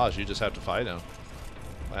for the boss. You just have to fight him.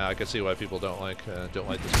 I can see why people don't like this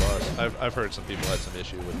boss. I've heard some people had some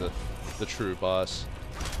issue with the true boss.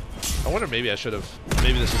 I wonder, maybe I should have.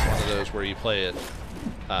 Maybe this is one of those where you play it,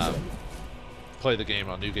 play the game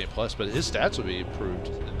on New Game Plus, but his stats would be improved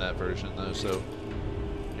in that version though. So,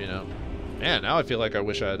 you know, man, now I feel like I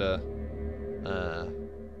wish I'd. I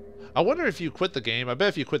wonder if you quit the game. I bet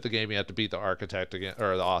if you quit the game, you have to beat the architect again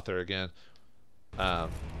or the author again.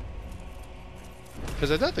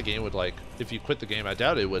 Because I doubt the game would, like, if you quit the game, I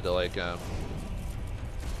doubt it would, like,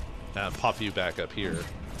 pop you back up here.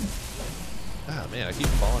 Ah, man, I keep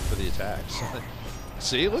falling for the attacks.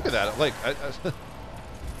 See, look at that. Like,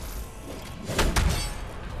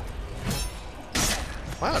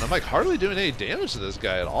 wow, and I'm, like, hardly doing any damage to this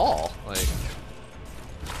guy at all. Like,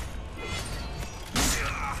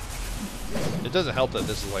 it doesn't help that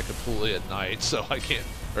this is, like, completely at night, so I can't,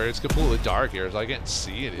 or it's completely dark here, so I can't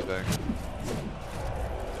see anything.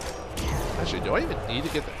 Actually, do I even need to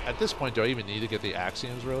get the, at this point? Do I even need to get the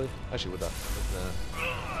axioms? Really? Actually, with the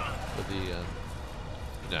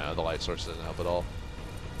no, the light source doesn't help at all.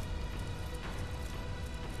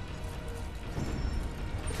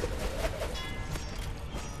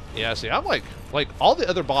 Yeah, see, I'm like all the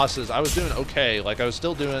other bosses, I was doing okay. Like I was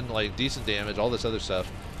still doing like decent damage, all this other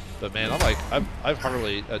stuff. But man, I'm like I've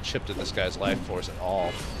hardly chipped at this guy's life force at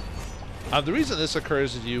all. The reason this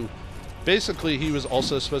occurs is you. Basically, he was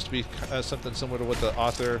also supposed to be something similar to what the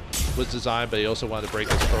author was designed, but he also wanted to break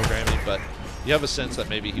his programming. But you have a sense that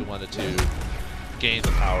maybe he wanted to gain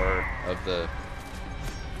the power of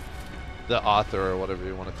the author, or whatever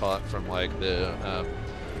you want to call it, from like the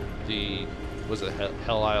was it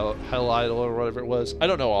Hell Idol or whatever it was. I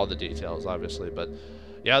don't know all the details, obviously, but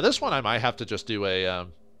yeah, this one I might have to just do a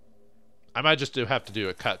I might just have to do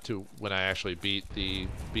a cut to when I actually beat the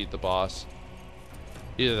boss.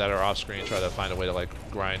 Either that or off screen, try to find a way to like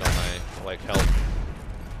grind on my like health.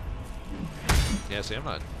 Yeah, see, I'm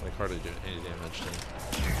not like hardly doing any damage to him.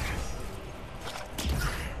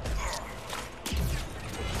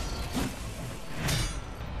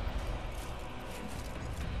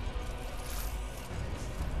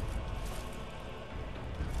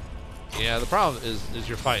 Yeah, the problem is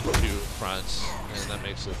you're fighting two fronts, and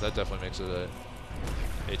that definitely makes it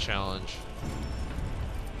a challenge.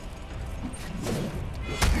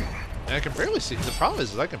 And I can barely see. The problem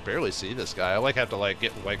is I can barely see this guy. I like have to like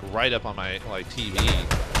get like right up on my like TV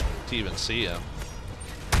to even see him.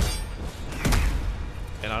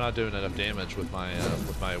 And I'm not doing enough damage with my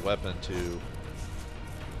weapon to.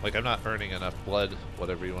 Like I'm not earning enough blood,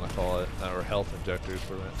 whatever you want to call it, or health injectors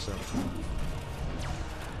for that. So.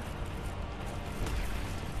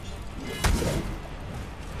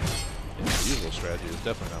 Yeah, the usual strategy is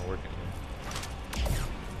definitely not working here.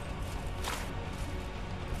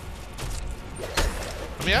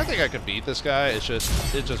 I mean, I think I can beat this guy. It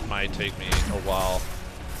just might take me a while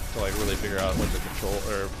to like really figure out what the control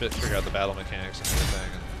or figure out the battle mechanics and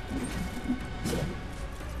everything,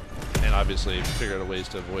 and obviously figure out ways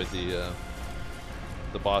to avoid the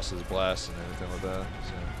boss's blasts and everything like that.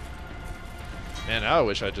 So, man, now I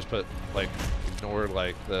wish I just ignored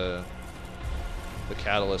like the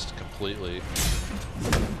catalyst completely.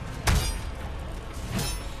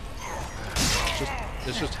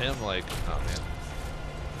 It's just him like, oh man.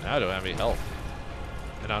 Now I don't have any health.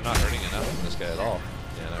 And I'm not earning enough from this guy at all.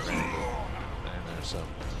 Yeah, and I ran into there, so.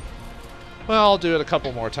 Well, I'll do it a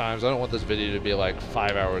couple more times. I don't want this video to be like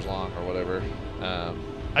 5 hours long or whatever.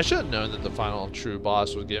 I should have known that the final true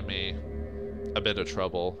boss would get me a bit of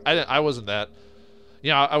trouble. I wasn't that. You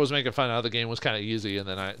know, I was making fun of how the game was kind of easy, and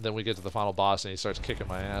then we get to the final boss and he starts kicking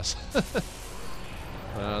my ass.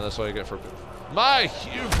 That's what I get for my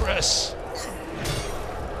hubris.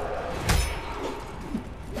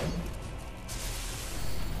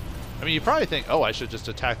 I mean, you probably think, oh, I should just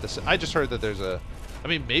attack this. I just heard that there's a... I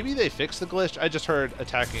mean, maybe they fixed the glitch. I just heard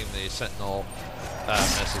attacking the Sentinel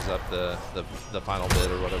messes up the final bit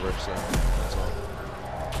or whatever, so that's all.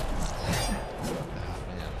 Oh,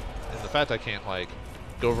 man. And the fact I can't, like,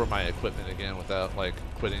 go over my equipment again without, like,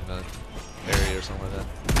 quitting the area or something like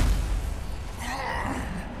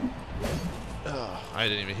that. I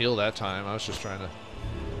didn't even heal that time. I was just trying to...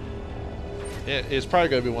 It's probably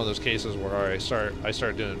going to be one of those cases where I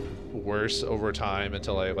start doing worse over time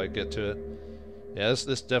until I like get to it. Yeah,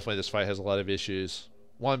 this fight has a lot of issues.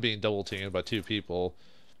 One being double teamed by two people.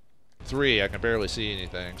 3, I can barely see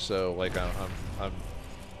anything. So like I'm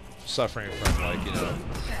suffering from like, you know,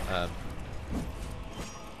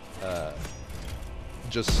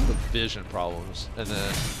 just the vision problems. And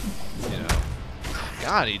then, you know,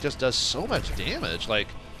 God, he just does so much damage. Like.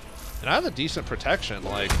 And I have a decent protection.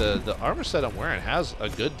 Like the armor set I'm wearing has a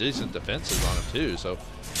good, decent defenses on it too. So I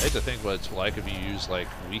hate to think what it's like if you use like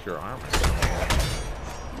weaker armor.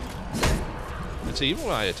 And so even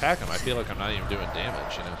when I attack him, I feel like I'm not even doing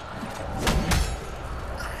damage. You know.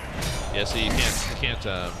 Yeah. So you can't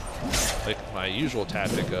like my usual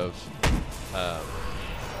tactic of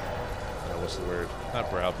what's the word? Not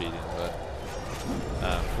browbeating, but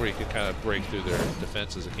where you can kind of break through their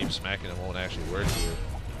defenses and keep smacking them won't actually work here.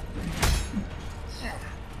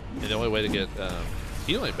 And the only way to get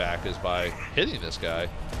healing back is by hitting this guy,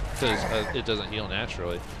 because it doesn't heal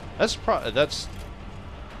naturally. That's probably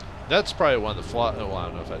one of the flaw. Well, I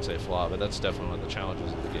don't know if I'd say flaw, but that's definitely one of the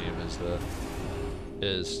challenges of the game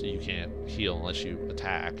is you can't heal unless you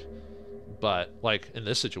attack. But like in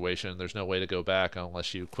this situation, there's no way to go back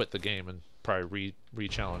unless you quit the game and probably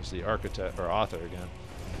re-challenge the architect or author again.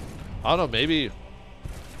 I don't know, maybe.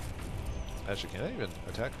 Actually, can I even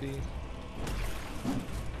attack the?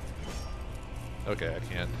 Okay, I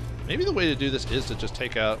can. Maybe the way to do this is to just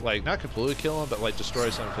take out, like, not completely kill him, but like destroy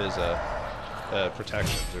some of his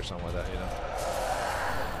protections or something like that, you know?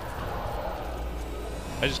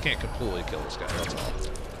 I just can't completely kill this guy, that's all.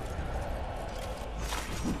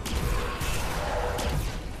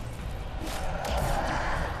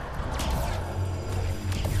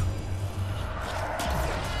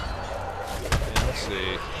 And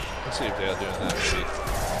let's see if they're doing that maybe.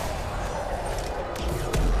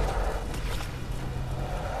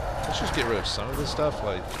 Let's just get rid of some of this stuff,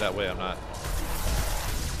 like, that way I'm not...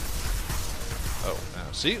 Oh,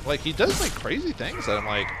 no. See? Like, he does, like, crazy things that I'm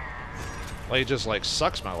like... Like, it just, like,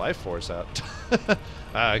 sucks my life force out.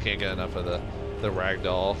 I can't get enough of the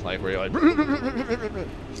ragdoll, like, where you're like...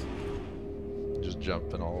 just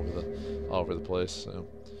jumping all over the place, so...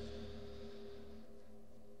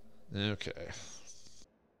 Okay.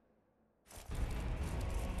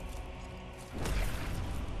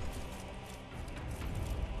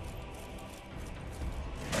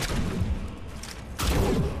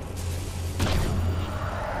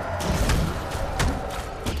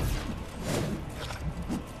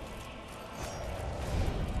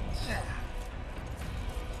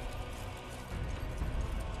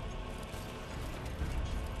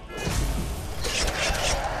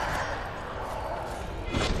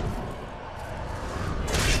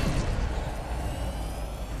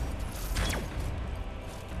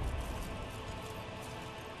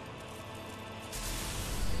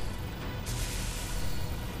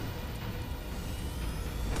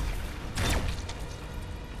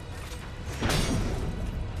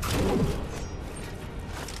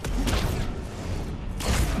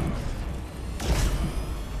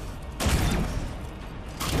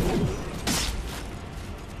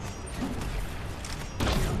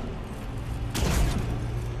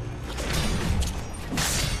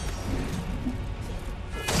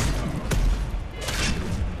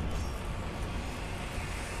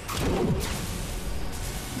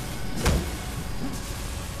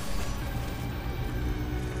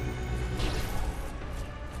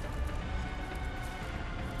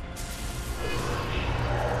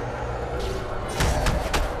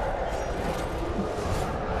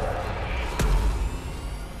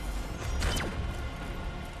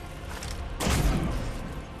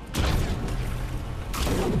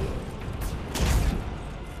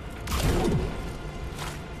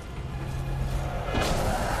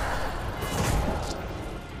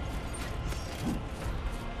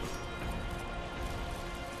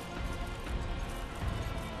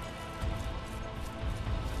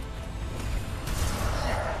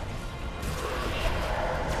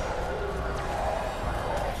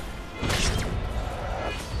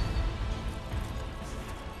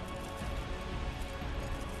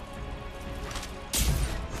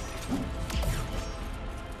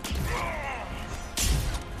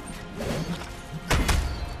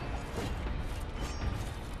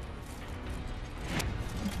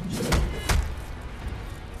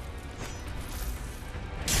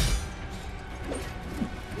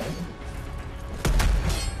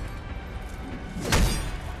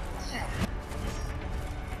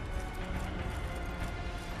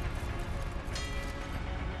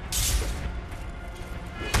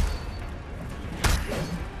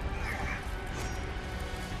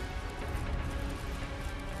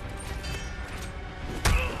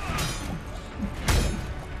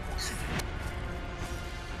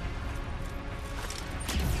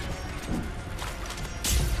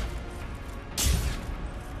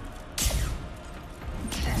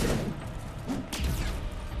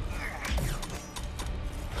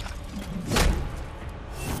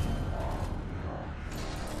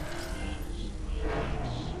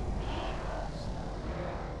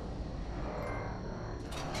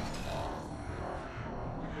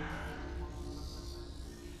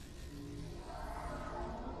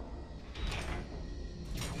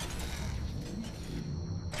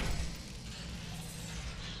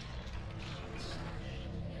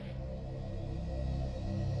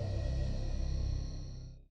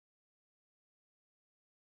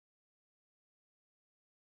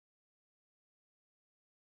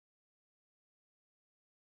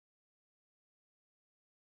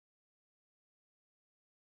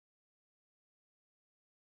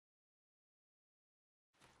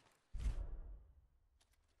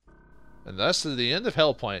 And that's the end of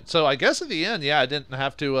Hellpoint. So I guess at the end, yeah, I didn't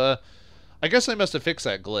have to, I guess I must have fixed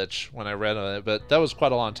that glitch when I read on it, but that was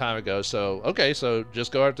quite a long time ago. So, okay, so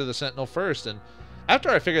just go after the Sentinel first. And after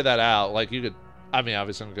I figured that out, like, you could, I mean,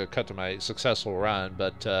 obviously I'm going to cut to my successful run,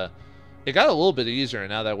 but it got a little bit easier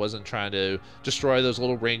now that I wasn't trying to destroy those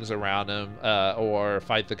little rings around him or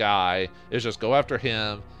fight the guy. It was just go after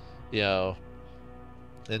him, you know,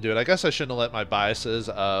 and do it. I guess I shouldn't have let my biases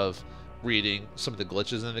of reading some of the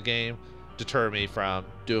glitches in the game deter me from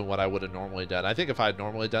doing what I would have normally done. I think if I had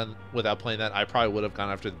normally done without playing that, I probably would have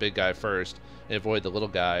gone after the big guy first and avoid the little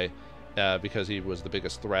guy because he was the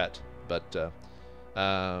biggest threat. But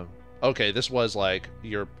okay, this was like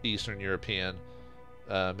Eastern European,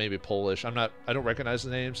 maybe Polish. I don't recognize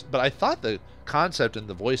the names, but I thought the concept and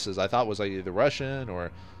the voices I thought was like either Russian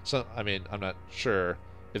or some. I mean, I'm not sure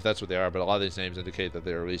if that's what they are, but a lot of these names indicate that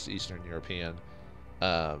they're at least Eastern European.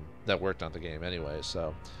 That worked on the game anyway.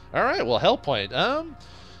 So, all right. Well, Hellpoint.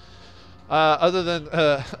 Other than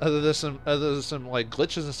some like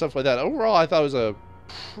glitches and stuff like that, overall I thought it was a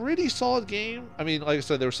pretty solid game. I mean, like I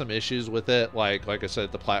said, there were some issues with it. Like I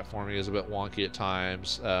said, the platforming is a bit wonky at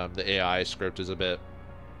times. The AI script is a bit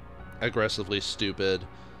aggressively stupid.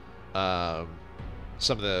 Some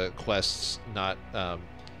of the quests not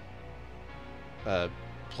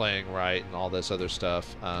playing right and all this other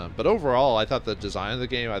stuff, but overall I thought the design of the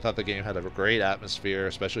game, I thought the game had a great atmosphere,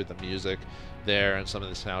 especially with the music there and some of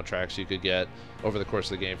the soundtracks you could get over the course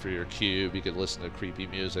of the game for your cube. You could listen to creepy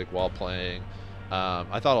music while playing.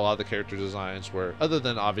 I thought a lot of the character designs were, other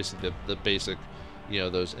than obviously the basic, you know,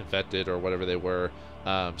 those infected or whatever they were,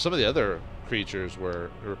 some of the other creatures were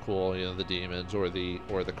cool, you know, the demons or the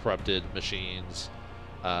corrupted machines,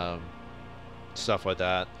 stuff like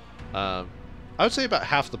that. I would say about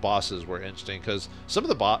half the bosses were interesting, because some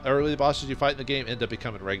of the early bosses you fight in the game end up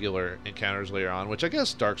becoming regular encounters later on, which I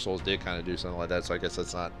guess Dark Souls did kind of do something like that, so I guess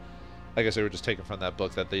that's not... I guess they were just taken from that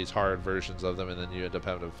book, that these hard versions of them, and then you end up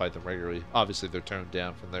having to fight them regularly. Obviously, they're toned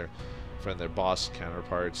down from their boss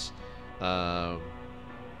counterparts. I'm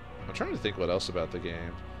trying to think what else about the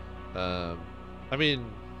game. I mean,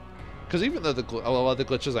 because even though a lot of the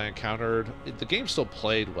glitches I encountered, the game still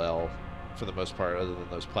played well for the most part, other than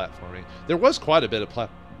those platforming. There was quite a bit of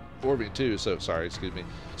platforming too, so sorry, excuse me.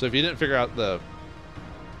 So if you didn't figure out the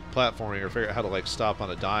platforming or figure out how to like stop on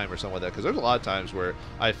a dime or something like that, because there's a lot of times where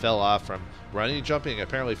I fell off from running and jumping.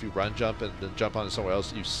 Apparently if you run, jump, and then jump onto somewhere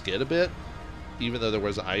else, you skid a bit, even though there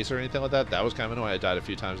was ice or anything like that. That was kind of annoying. I died a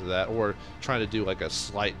few times with that, or trying to do like a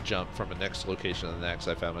slight jump from a next location to the next,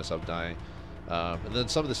 I found myself dying. And then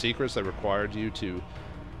some of the secrets that required you to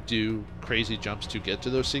do crazy jumps to get to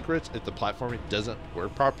those secrets, if the platforming doesn't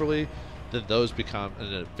work properly, then those become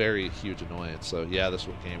a very huge annoyance. So yeah, this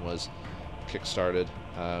game was kickstarted.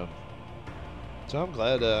 So I'm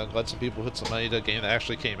glad some people put some money to a game that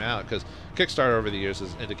actually came out, because Kickstarter over the years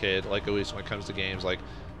has indicated, like at least when it comes to games, like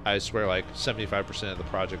I swear like 75% of the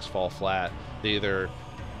projects fall flat. They either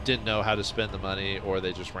didn't know how to spend the money, or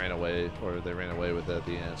they just ran away, or they ran away with it at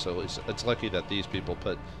the end. So at least it's lucky that these people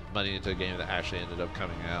put money into a game that actually ended up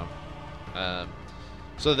coming out.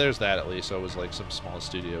 So there's that at least. So it was like some small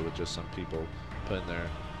studio with just some people putting their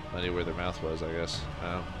money where their mouth was, I guess.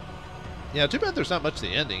 Yeah, too bad there's not much to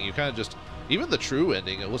the ending. You kind of just, even the true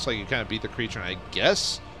ending, it looks like you kind of beat the creature and I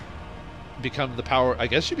guess become the power, I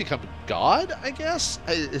guess you become God, I guess?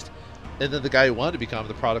 And then the guy who wanted to become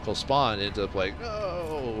the prodigal spawn ends up like,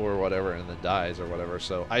 oh, or whatever, and then dies or whatever.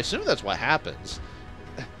 So I assume that's what happens.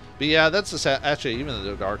 But yeah, that's the sad, actually, even in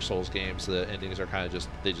the Dark Souls games, the endings are kind of just,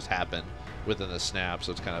 they just happen within a snap.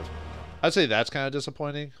 So it's kind of, I'd say that's kind of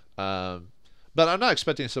disappointing. But I'm not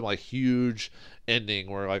expecting some like huge ending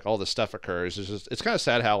where like all this stuff occurs. It's just, it's kind of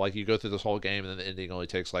sad how like you go through this whole game and then the ending only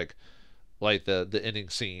takes like the ending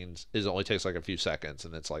scenes only takes like a few seconds,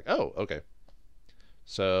 and it's like, oh, okay.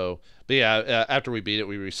 So, but yeah, after we beat it,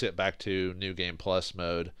 we reset back to New Game Plus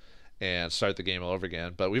mode and start the game all over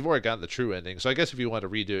again. But we've already gotten the true ending, so I guess if you want to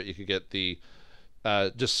redo it, you could get the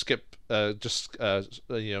just skip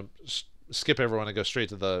skip everyone and go straight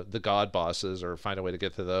to the god bosses, or find a way to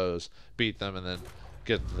get to those, beat them, and then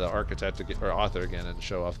get the architect to or author again and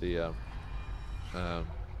show off the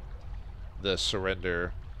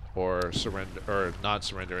surrender or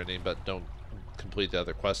non-surrender ending, but don't complete the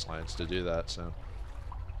other quest lines to do that. So.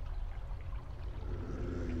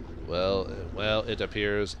 Well, it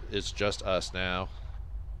appears it's just us now.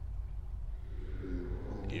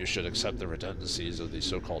 You should accept the redundancies of the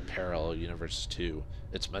so-called parallel universes too.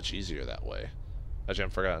 It's much easier that way. Actually, I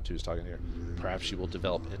forgot who's talking here. Perhaps you will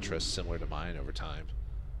develop interests similar to mine over time.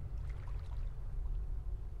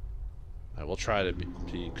 I will try to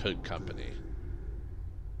be good company.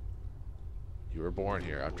 You were born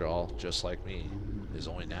here, after all, just like me. It is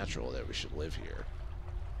only natural that we should live here.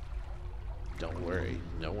 Don't worry,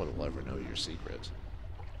 no one will ever know your secret.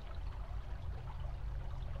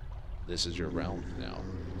 This is your realm now.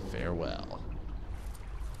 Farewell.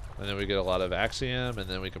 And then we get a lot of Axiom, and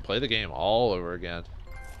then we can play the game all over again.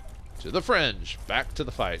 To the fringe, back to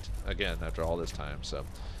the fight again after all this time. So,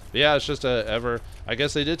 but yeah, it's just I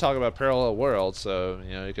guess they did talk about parallel worlds, so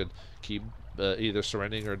you know you could keep either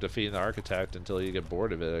surrendering or defeating the architect until you get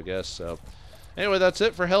bored of it, I guess. So, anyway, that's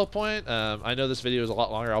it for Hellpoint. I know this video is a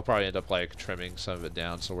lot longer. I'll probably end up like trimming some of it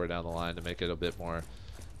down somewhere down the line to make it a bit more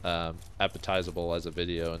appetizable as a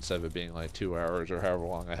video instead of it being like 2 hours or however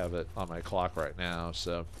long I have it on my clock right now.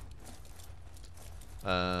 So.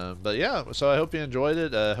 But yeah, so I hope you enjoyed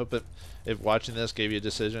it. I hope if watching this gave you a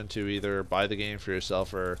decision to either buy the game for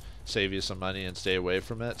yourself or save you some money and stay away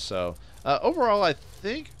from it. So overall, I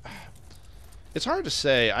think it's hard to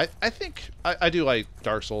say. I think I do like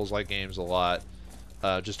Dark Souls-like games a lot.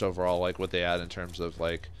 Just overall, like what they add in terms of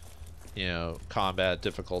like, you know, combat,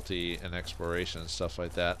 difficulty, and exploration and stuff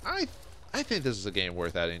like that. I think this is a game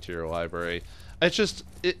worth adding to your library. It's just,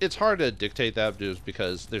 it's hard to dictate that just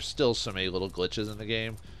because there's still so many little glitches in the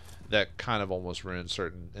game that kind of almost ruin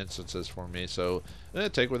certain instances for me. So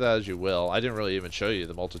take with that as you will. I didn't really even show you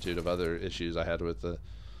the multitude of other issues I had with the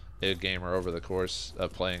gamer over the course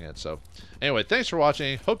of playing it. So anyway, thanks for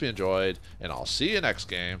watching. Hope you enjoyed, and I'll see you next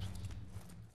game.